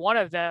one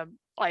of them,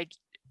 like,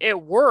 it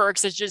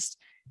works. It's just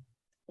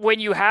when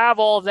you have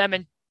all of them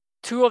and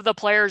two of the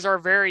players are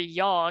very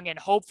young and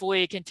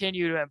hopefully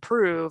continue to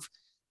improve.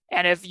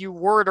 And if you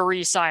were to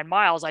re-sign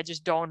Miles, I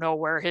just don't know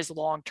where his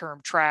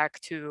long-term track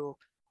to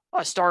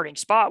a starting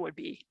spot would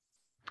be.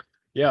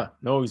 Yeah,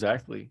 no,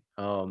 exactly.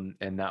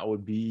 And that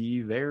would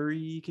be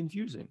very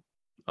confusing.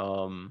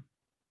 And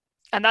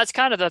that's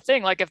kind of the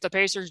thing. Like, if the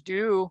Pacers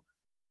do,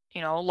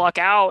 luck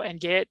out and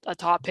get a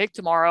top pick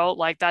tomorrow,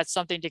 like, that's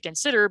something to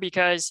consider,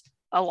 because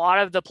a lot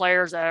of the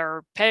players that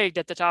are pegged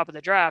at the top of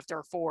the draft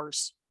are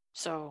fours.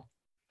 So,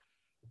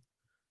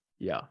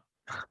 yeah,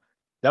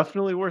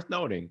 definitely worth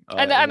noting.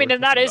 And I mean,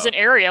 and that is an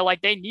area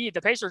like the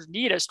Pacers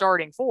need a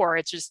starting four.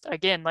 It's just,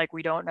 again, like,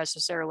 we don't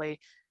necessarily.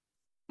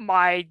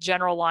 My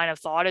general line of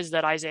thought is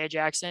that Isaiah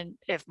Jackson,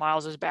 if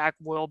Miles is back,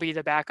 will be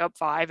the backup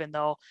five, and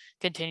they'll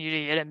continue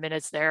to get him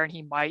minutes there, and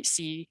he might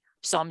see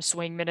some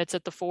swing minutes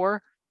at the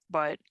four,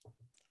 but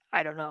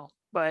I don't know.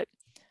 But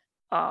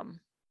I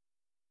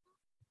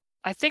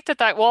think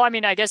well, I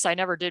mean, I guess I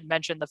never did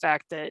mention the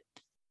fact that,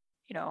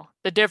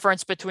 the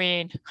difference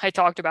between, I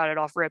talked about it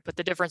off rip, but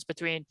the difference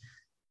between,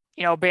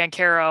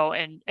 Banchero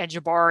and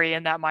Jabari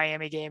in that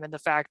Miami game, and the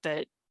fact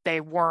that they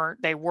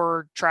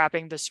were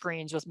trapping the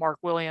screens with Mark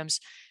Williams,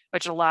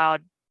 which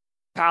allowed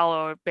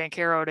Paolo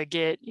Banchero to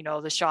get,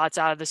 the shots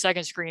out of the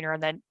second screener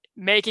and then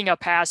making a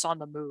pass on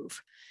the move,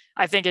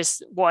 I think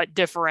is what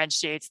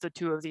differentiates the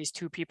two of these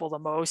two people the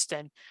most,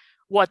 and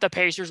what the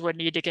Pacers would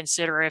need to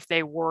consider if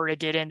they were to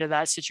get into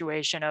that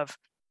situation of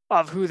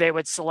who they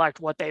would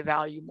select, what they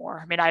value more.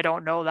 I mean, I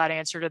don't know that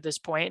answer to this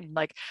point. And,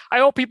 like, I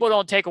hope people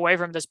don't take away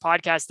from this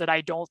podcast that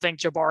I don't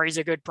think Jabari's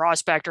a good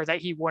prospect or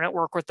that he wouldn't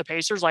work with the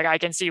Pacers. Like, I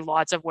can see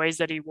lots of ways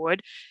that he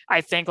would. I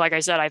think, like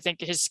I said, I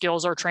think his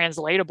skills are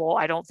translatable.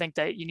 I don't think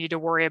that you need to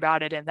worry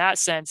about it in that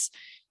sense.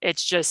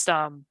 It's just,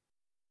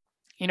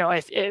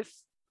 if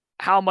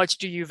how much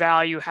do you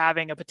value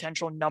having a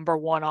potential number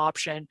one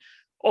option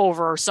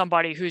over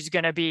somebody who's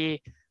going to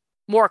be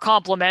more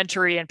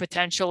complementary and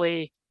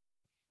potentially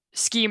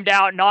schemed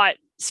out, not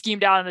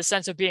schemed out in the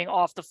sense of being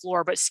off the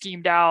floor, but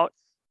schemed out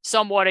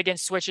somewhat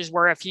against switches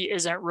where if he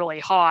isn't really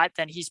hot,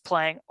 then he's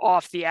playing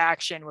off the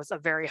action with a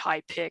very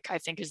high pick, I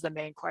think is the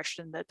main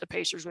question that the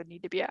Pacers would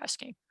need to be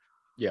asking.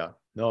 Yeah,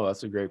 no,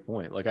 that's a great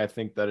point. Like, I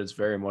think that it's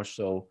very much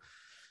so,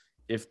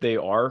 if they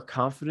are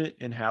confident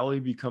in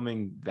Hallie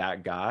becoming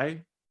that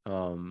guy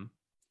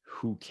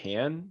who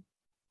can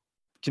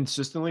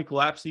consistently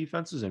collapse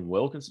defenses and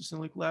will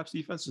consistently collapse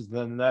defenses,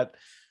 then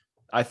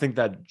I think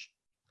that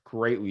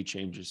greatly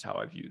changes how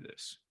I view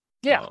this.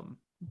 Yeah.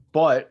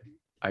 But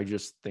I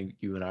just think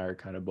you and I are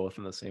kind of both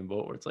in the same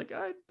boat where it's like,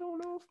 I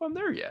don't know if I'm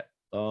there yet.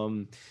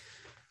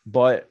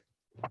 But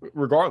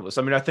regardless,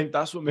 I mean, I think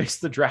that's what makes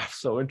the draft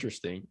so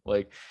interesting.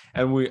 Like,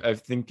 and I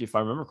think if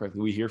I remember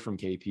correctly, we hear from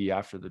KP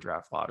after the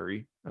draft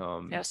lottery.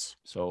 Yes.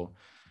 So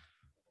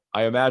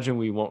I imagine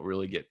we won't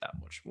really get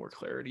that much more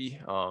clarity,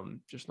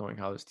 just knowing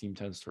how this team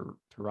tends to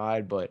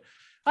ride. But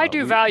I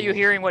do value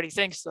hearing what he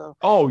thinks, though.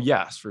 Oh,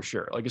 yes, for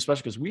sure. Like,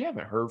 especially because we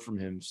haven't heard from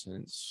him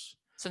since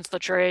the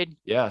trade.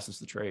 Yeah, since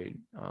the trade.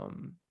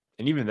 And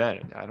even then,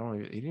 he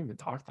didn't even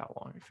talk that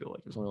long. I feel like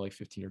it was only like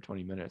 15 or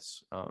 20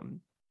 minutes.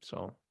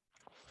 So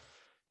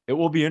it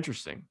will be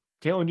interesting.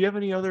 Caitlin, do you have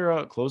any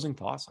other closing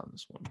thoughts on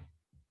this one?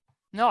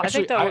 No,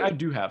 actually, I think that I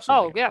do have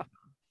something. Oh,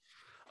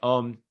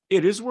 yeah.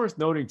 It is worth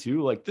noting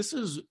too, like, this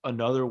is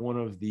another one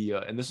of the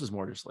and this is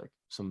more just like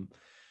some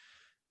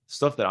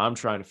stuff that I'm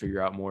trying to figure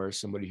out more as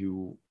somebody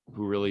who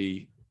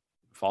really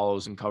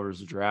follows and covers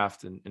the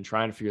draft and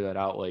trying to figure that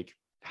out. Like,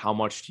 how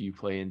much do you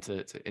play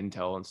into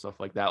intel and stuff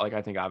like that? Like,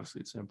 I think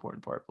obviously it's an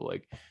important part, but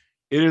like,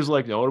 it is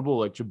like notable,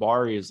 like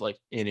Jabari is like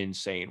an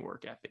insane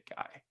work ethic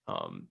guy.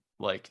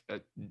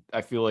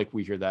 I feel like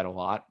we hear that a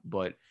lot,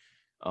 but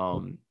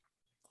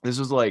this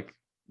is like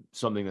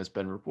something that's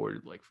been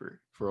reported like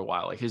for a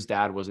while. Like, his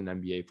dad was an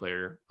NBA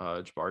player,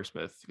 Jabari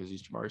Smith, because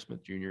he's Jabari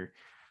Smith Jr.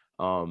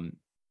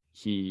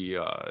 He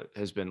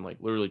has been like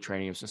literally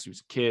training him since he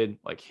was a kid.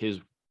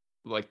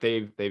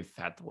 They've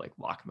had to like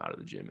lock him out of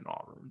the gym in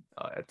Auburn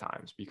at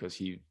times because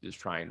he is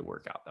trying to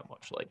work out that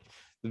much. Like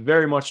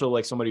very much so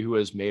like somebody who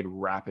has made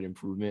rapid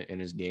improvement in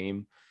his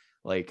game.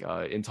 Like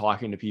in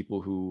talking to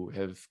people who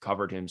have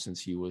covered him since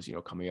he was,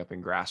 coming up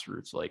in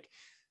grassroots, like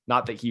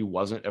not that he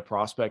wasn't a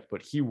prospect,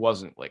 but he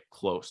wasn't like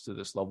close to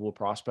this level of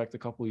prospect a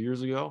couple of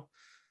years ago.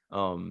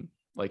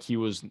 Like he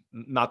was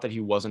not that he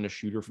wasn't a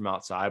shooter from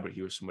outside, but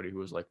he was somebody who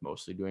was like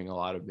mostly doing a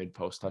lot of mid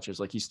post touches.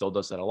 Like he still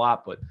does that a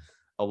lot, but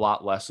a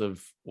lot less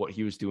of what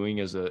he was doing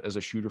as a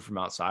shooter from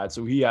outside.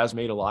 So he has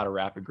made a lot of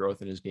rapid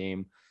growth in his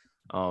game.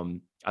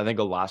 I think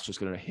a lot's just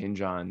going to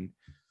hinge on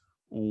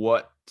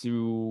what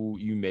do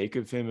you make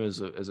of him as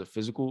a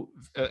physical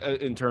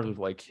in terms of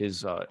like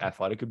his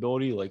athletic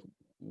ability. Like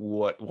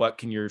what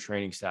can your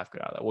training staff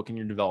get out of that? What can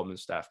your development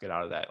staff get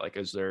out of that? Like,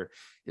 is there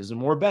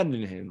more bend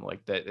in him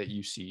like that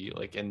you see?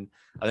 Like, and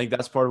I think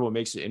that's part of what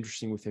makes it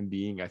interesting with him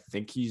being, I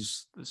think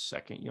he's the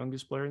second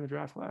youngest player in the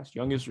draft class,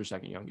 youngest or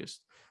second youngest.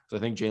 So I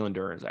think Jalen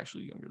Duren is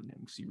actually younger than him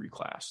because he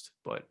reclassed.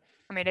 But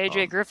I mean,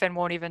 AJ Griffin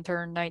won't even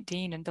turn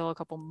 19 until a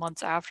couple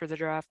months after the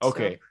draft.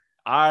 Okay. So.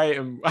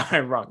 I'm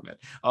wrong,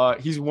 man.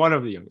 He's one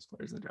of the youngest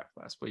players in the draft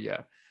class, but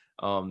yeah.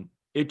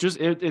 It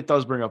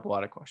does bring up a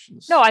lot of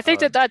questions. No, I think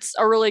that's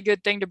a really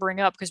good thing to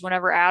bring up because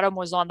whenever Adam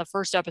was on the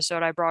first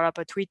episode, I brought up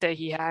a tweet that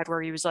he had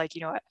where he was like,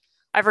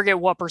 I forget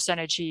what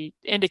percentage he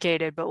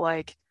indicated, but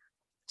like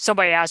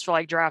somebody asked for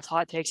like draft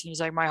hot takes and he's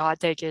like, my hot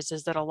take is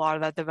that a lot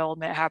of that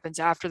development happens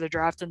after the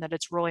draft and that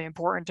it's really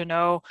important to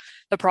know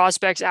the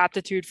prospect's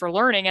aptitude for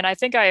learning. And I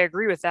think I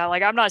agree with that.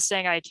 Like, I'm not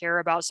saying I care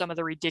about some of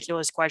the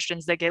ridiculous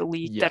questions that get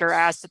leaked that are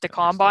asked at the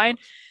combine.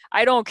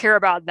 I don't care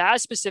about that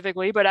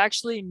specifically, but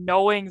actually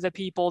knowing the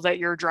people that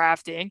you're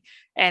drafting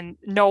and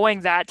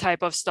knowing that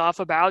type of stuff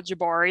about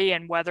Jabari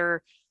and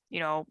whether,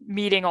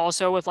 meeting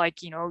also with like,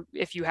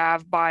 if you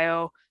have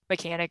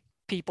biomechanic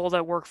people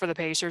that work for the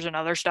Pacers and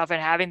other stuff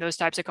and having those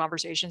types of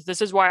conversations. This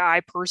is why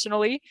I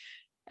personally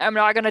am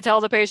not going to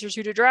tell the Pacers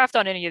who to draft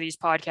on any of these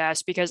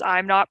podcasts because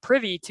I'm not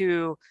privy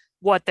to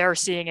what they're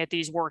seeing at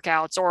these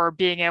workouts or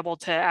being able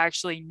to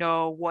actually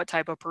know what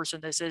type of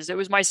person this is. It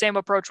was my same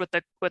approach with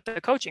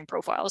the coaching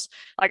profiles.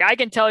 Like I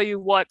can tell you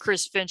what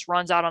Chris Finch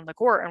runs out on the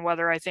court and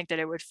whether I think that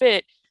it would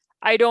fit.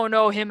 I don't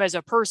know him as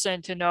a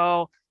person to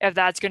know if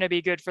that's going to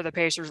be good for the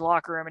Pacers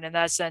locker room. And in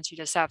that sense, you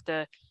just have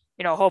to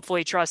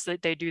hopefully trust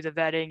that they do the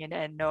vetting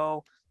and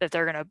know that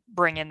they're going to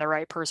bring in the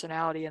right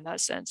personality in that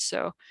sense.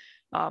 So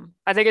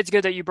I think it's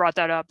good that you brought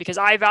that up because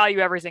I value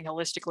everything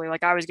holistically.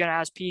 Like I was going to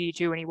ask PD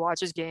too when he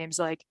watches games,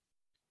 like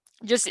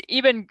just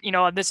even,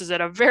 and this is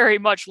at a very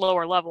much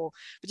lower level,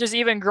 but just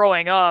even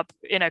growing up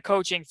in a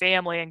coaching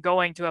family and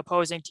going to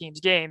opposing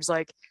teams' games,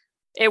 like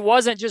it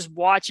wasn't just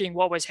watching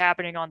what was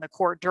happening on the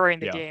court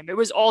during the game. It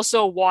was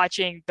also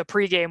watching the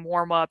pregame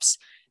warmups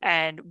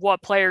and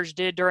what players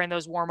did during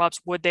those warmups.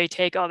 Would they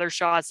take other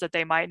shots that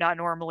they might not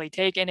normally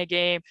take in a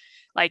game?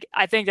 Like,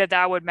 I think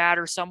that would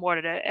matter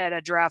somewhat at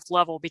a draft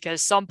level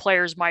because some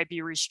players might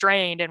be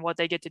restrained in what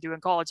they get to do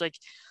in college. Like,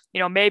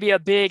 maybe a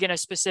big in a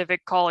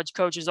specific college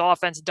coach's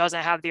offense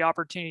doesn't have the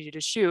opportunity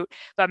to shoot,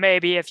 but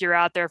maybe if you're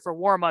out there for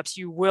warmups,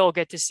 you will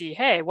get to see,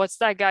 hey, what's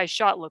that guy's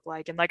shot look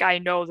like? And like, I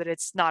know that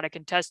it's not a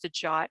contested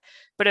shot,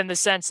 but in the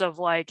sense of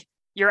like,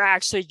 you're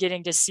actually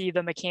getting to see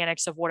the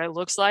mechanics of what it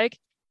looks like.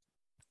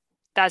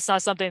 That's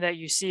not something that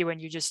you see when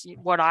you just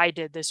what I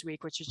did this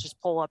week, which is just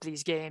pull up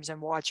these games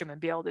and watch them and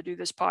be able to do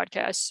this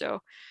podcast.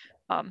 So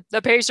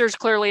the Pacers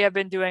clearly have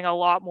been doing a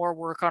lot more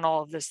work on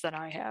all of this than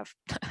I have.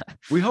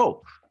 We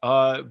hope.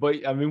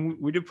 But I mean,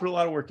 we did put a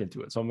lot of work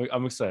into it. So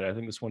I'm excited. I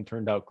think this one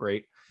turned out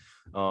great.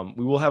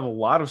 We will have a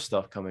lot of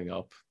stuff coming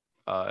up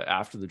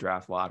after the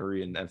draft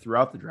lottery and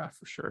throughout the draft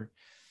for sure.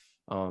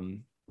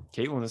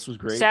 Caitlin, this was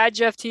great. Sad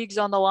Jeff Teague's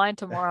on the line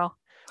tomorrow.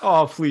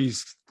 Oh,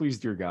 please,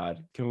 dear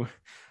God. Can we,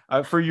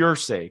 for your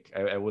sake,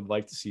 I would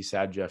like to see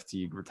sad Jeff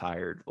Teague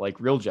retired, like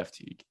real Jeff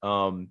Teague.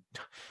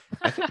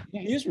 I think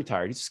he is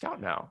retired. He's a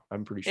scout now.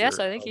 I'm pretty sure. Yes,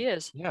 I think he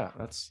is. Yeah,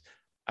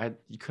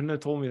 you couldn't have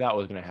told me that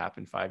was going to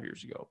happen 5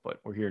 years ago, but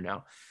we're here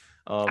now.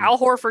 Al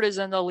Horford is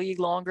in the league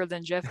longer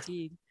than Jeff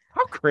Teague.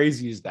 How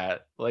crazy is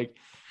that? Like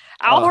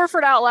Al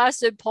Horford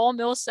outlasted Paul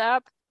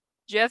Millsap,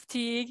 Jeff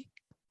Teague,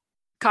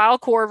 Kyle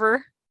Korver,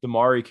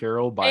 DeMar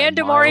Carroll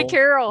DeMar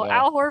Carroll. Yeah.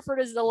 Al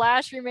Horford is the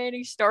last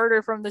remaining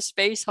starter from the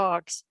Space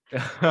Hawks.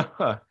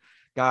 God,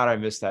 I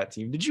miss that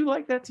team. Did you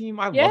like that team?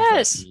 I love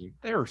that team.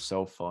 They were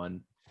so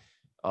fun.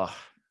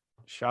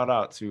 Shout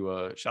out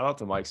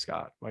to Mike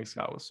Scott. Mike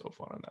Scott was so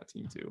fun on that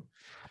team too.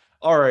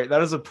 All right,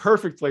 that is a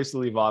perfect place to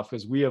leave off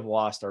because we have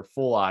lost our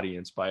full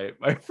audience by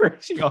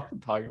finishing off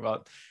and talking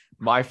about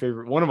one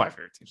of my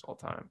favorite teams of all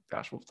time.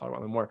 Gosh, we'll talk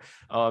about them more.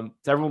 To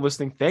everyone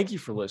listening, thank you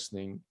for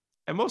listening.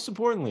 And most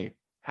importantly,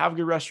 have a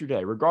good rest of your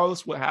day. Regardless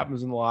of what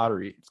happens in the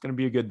lottery, it's going to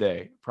be a good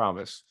day.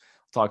 Promise.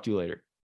 I'll talk to you later.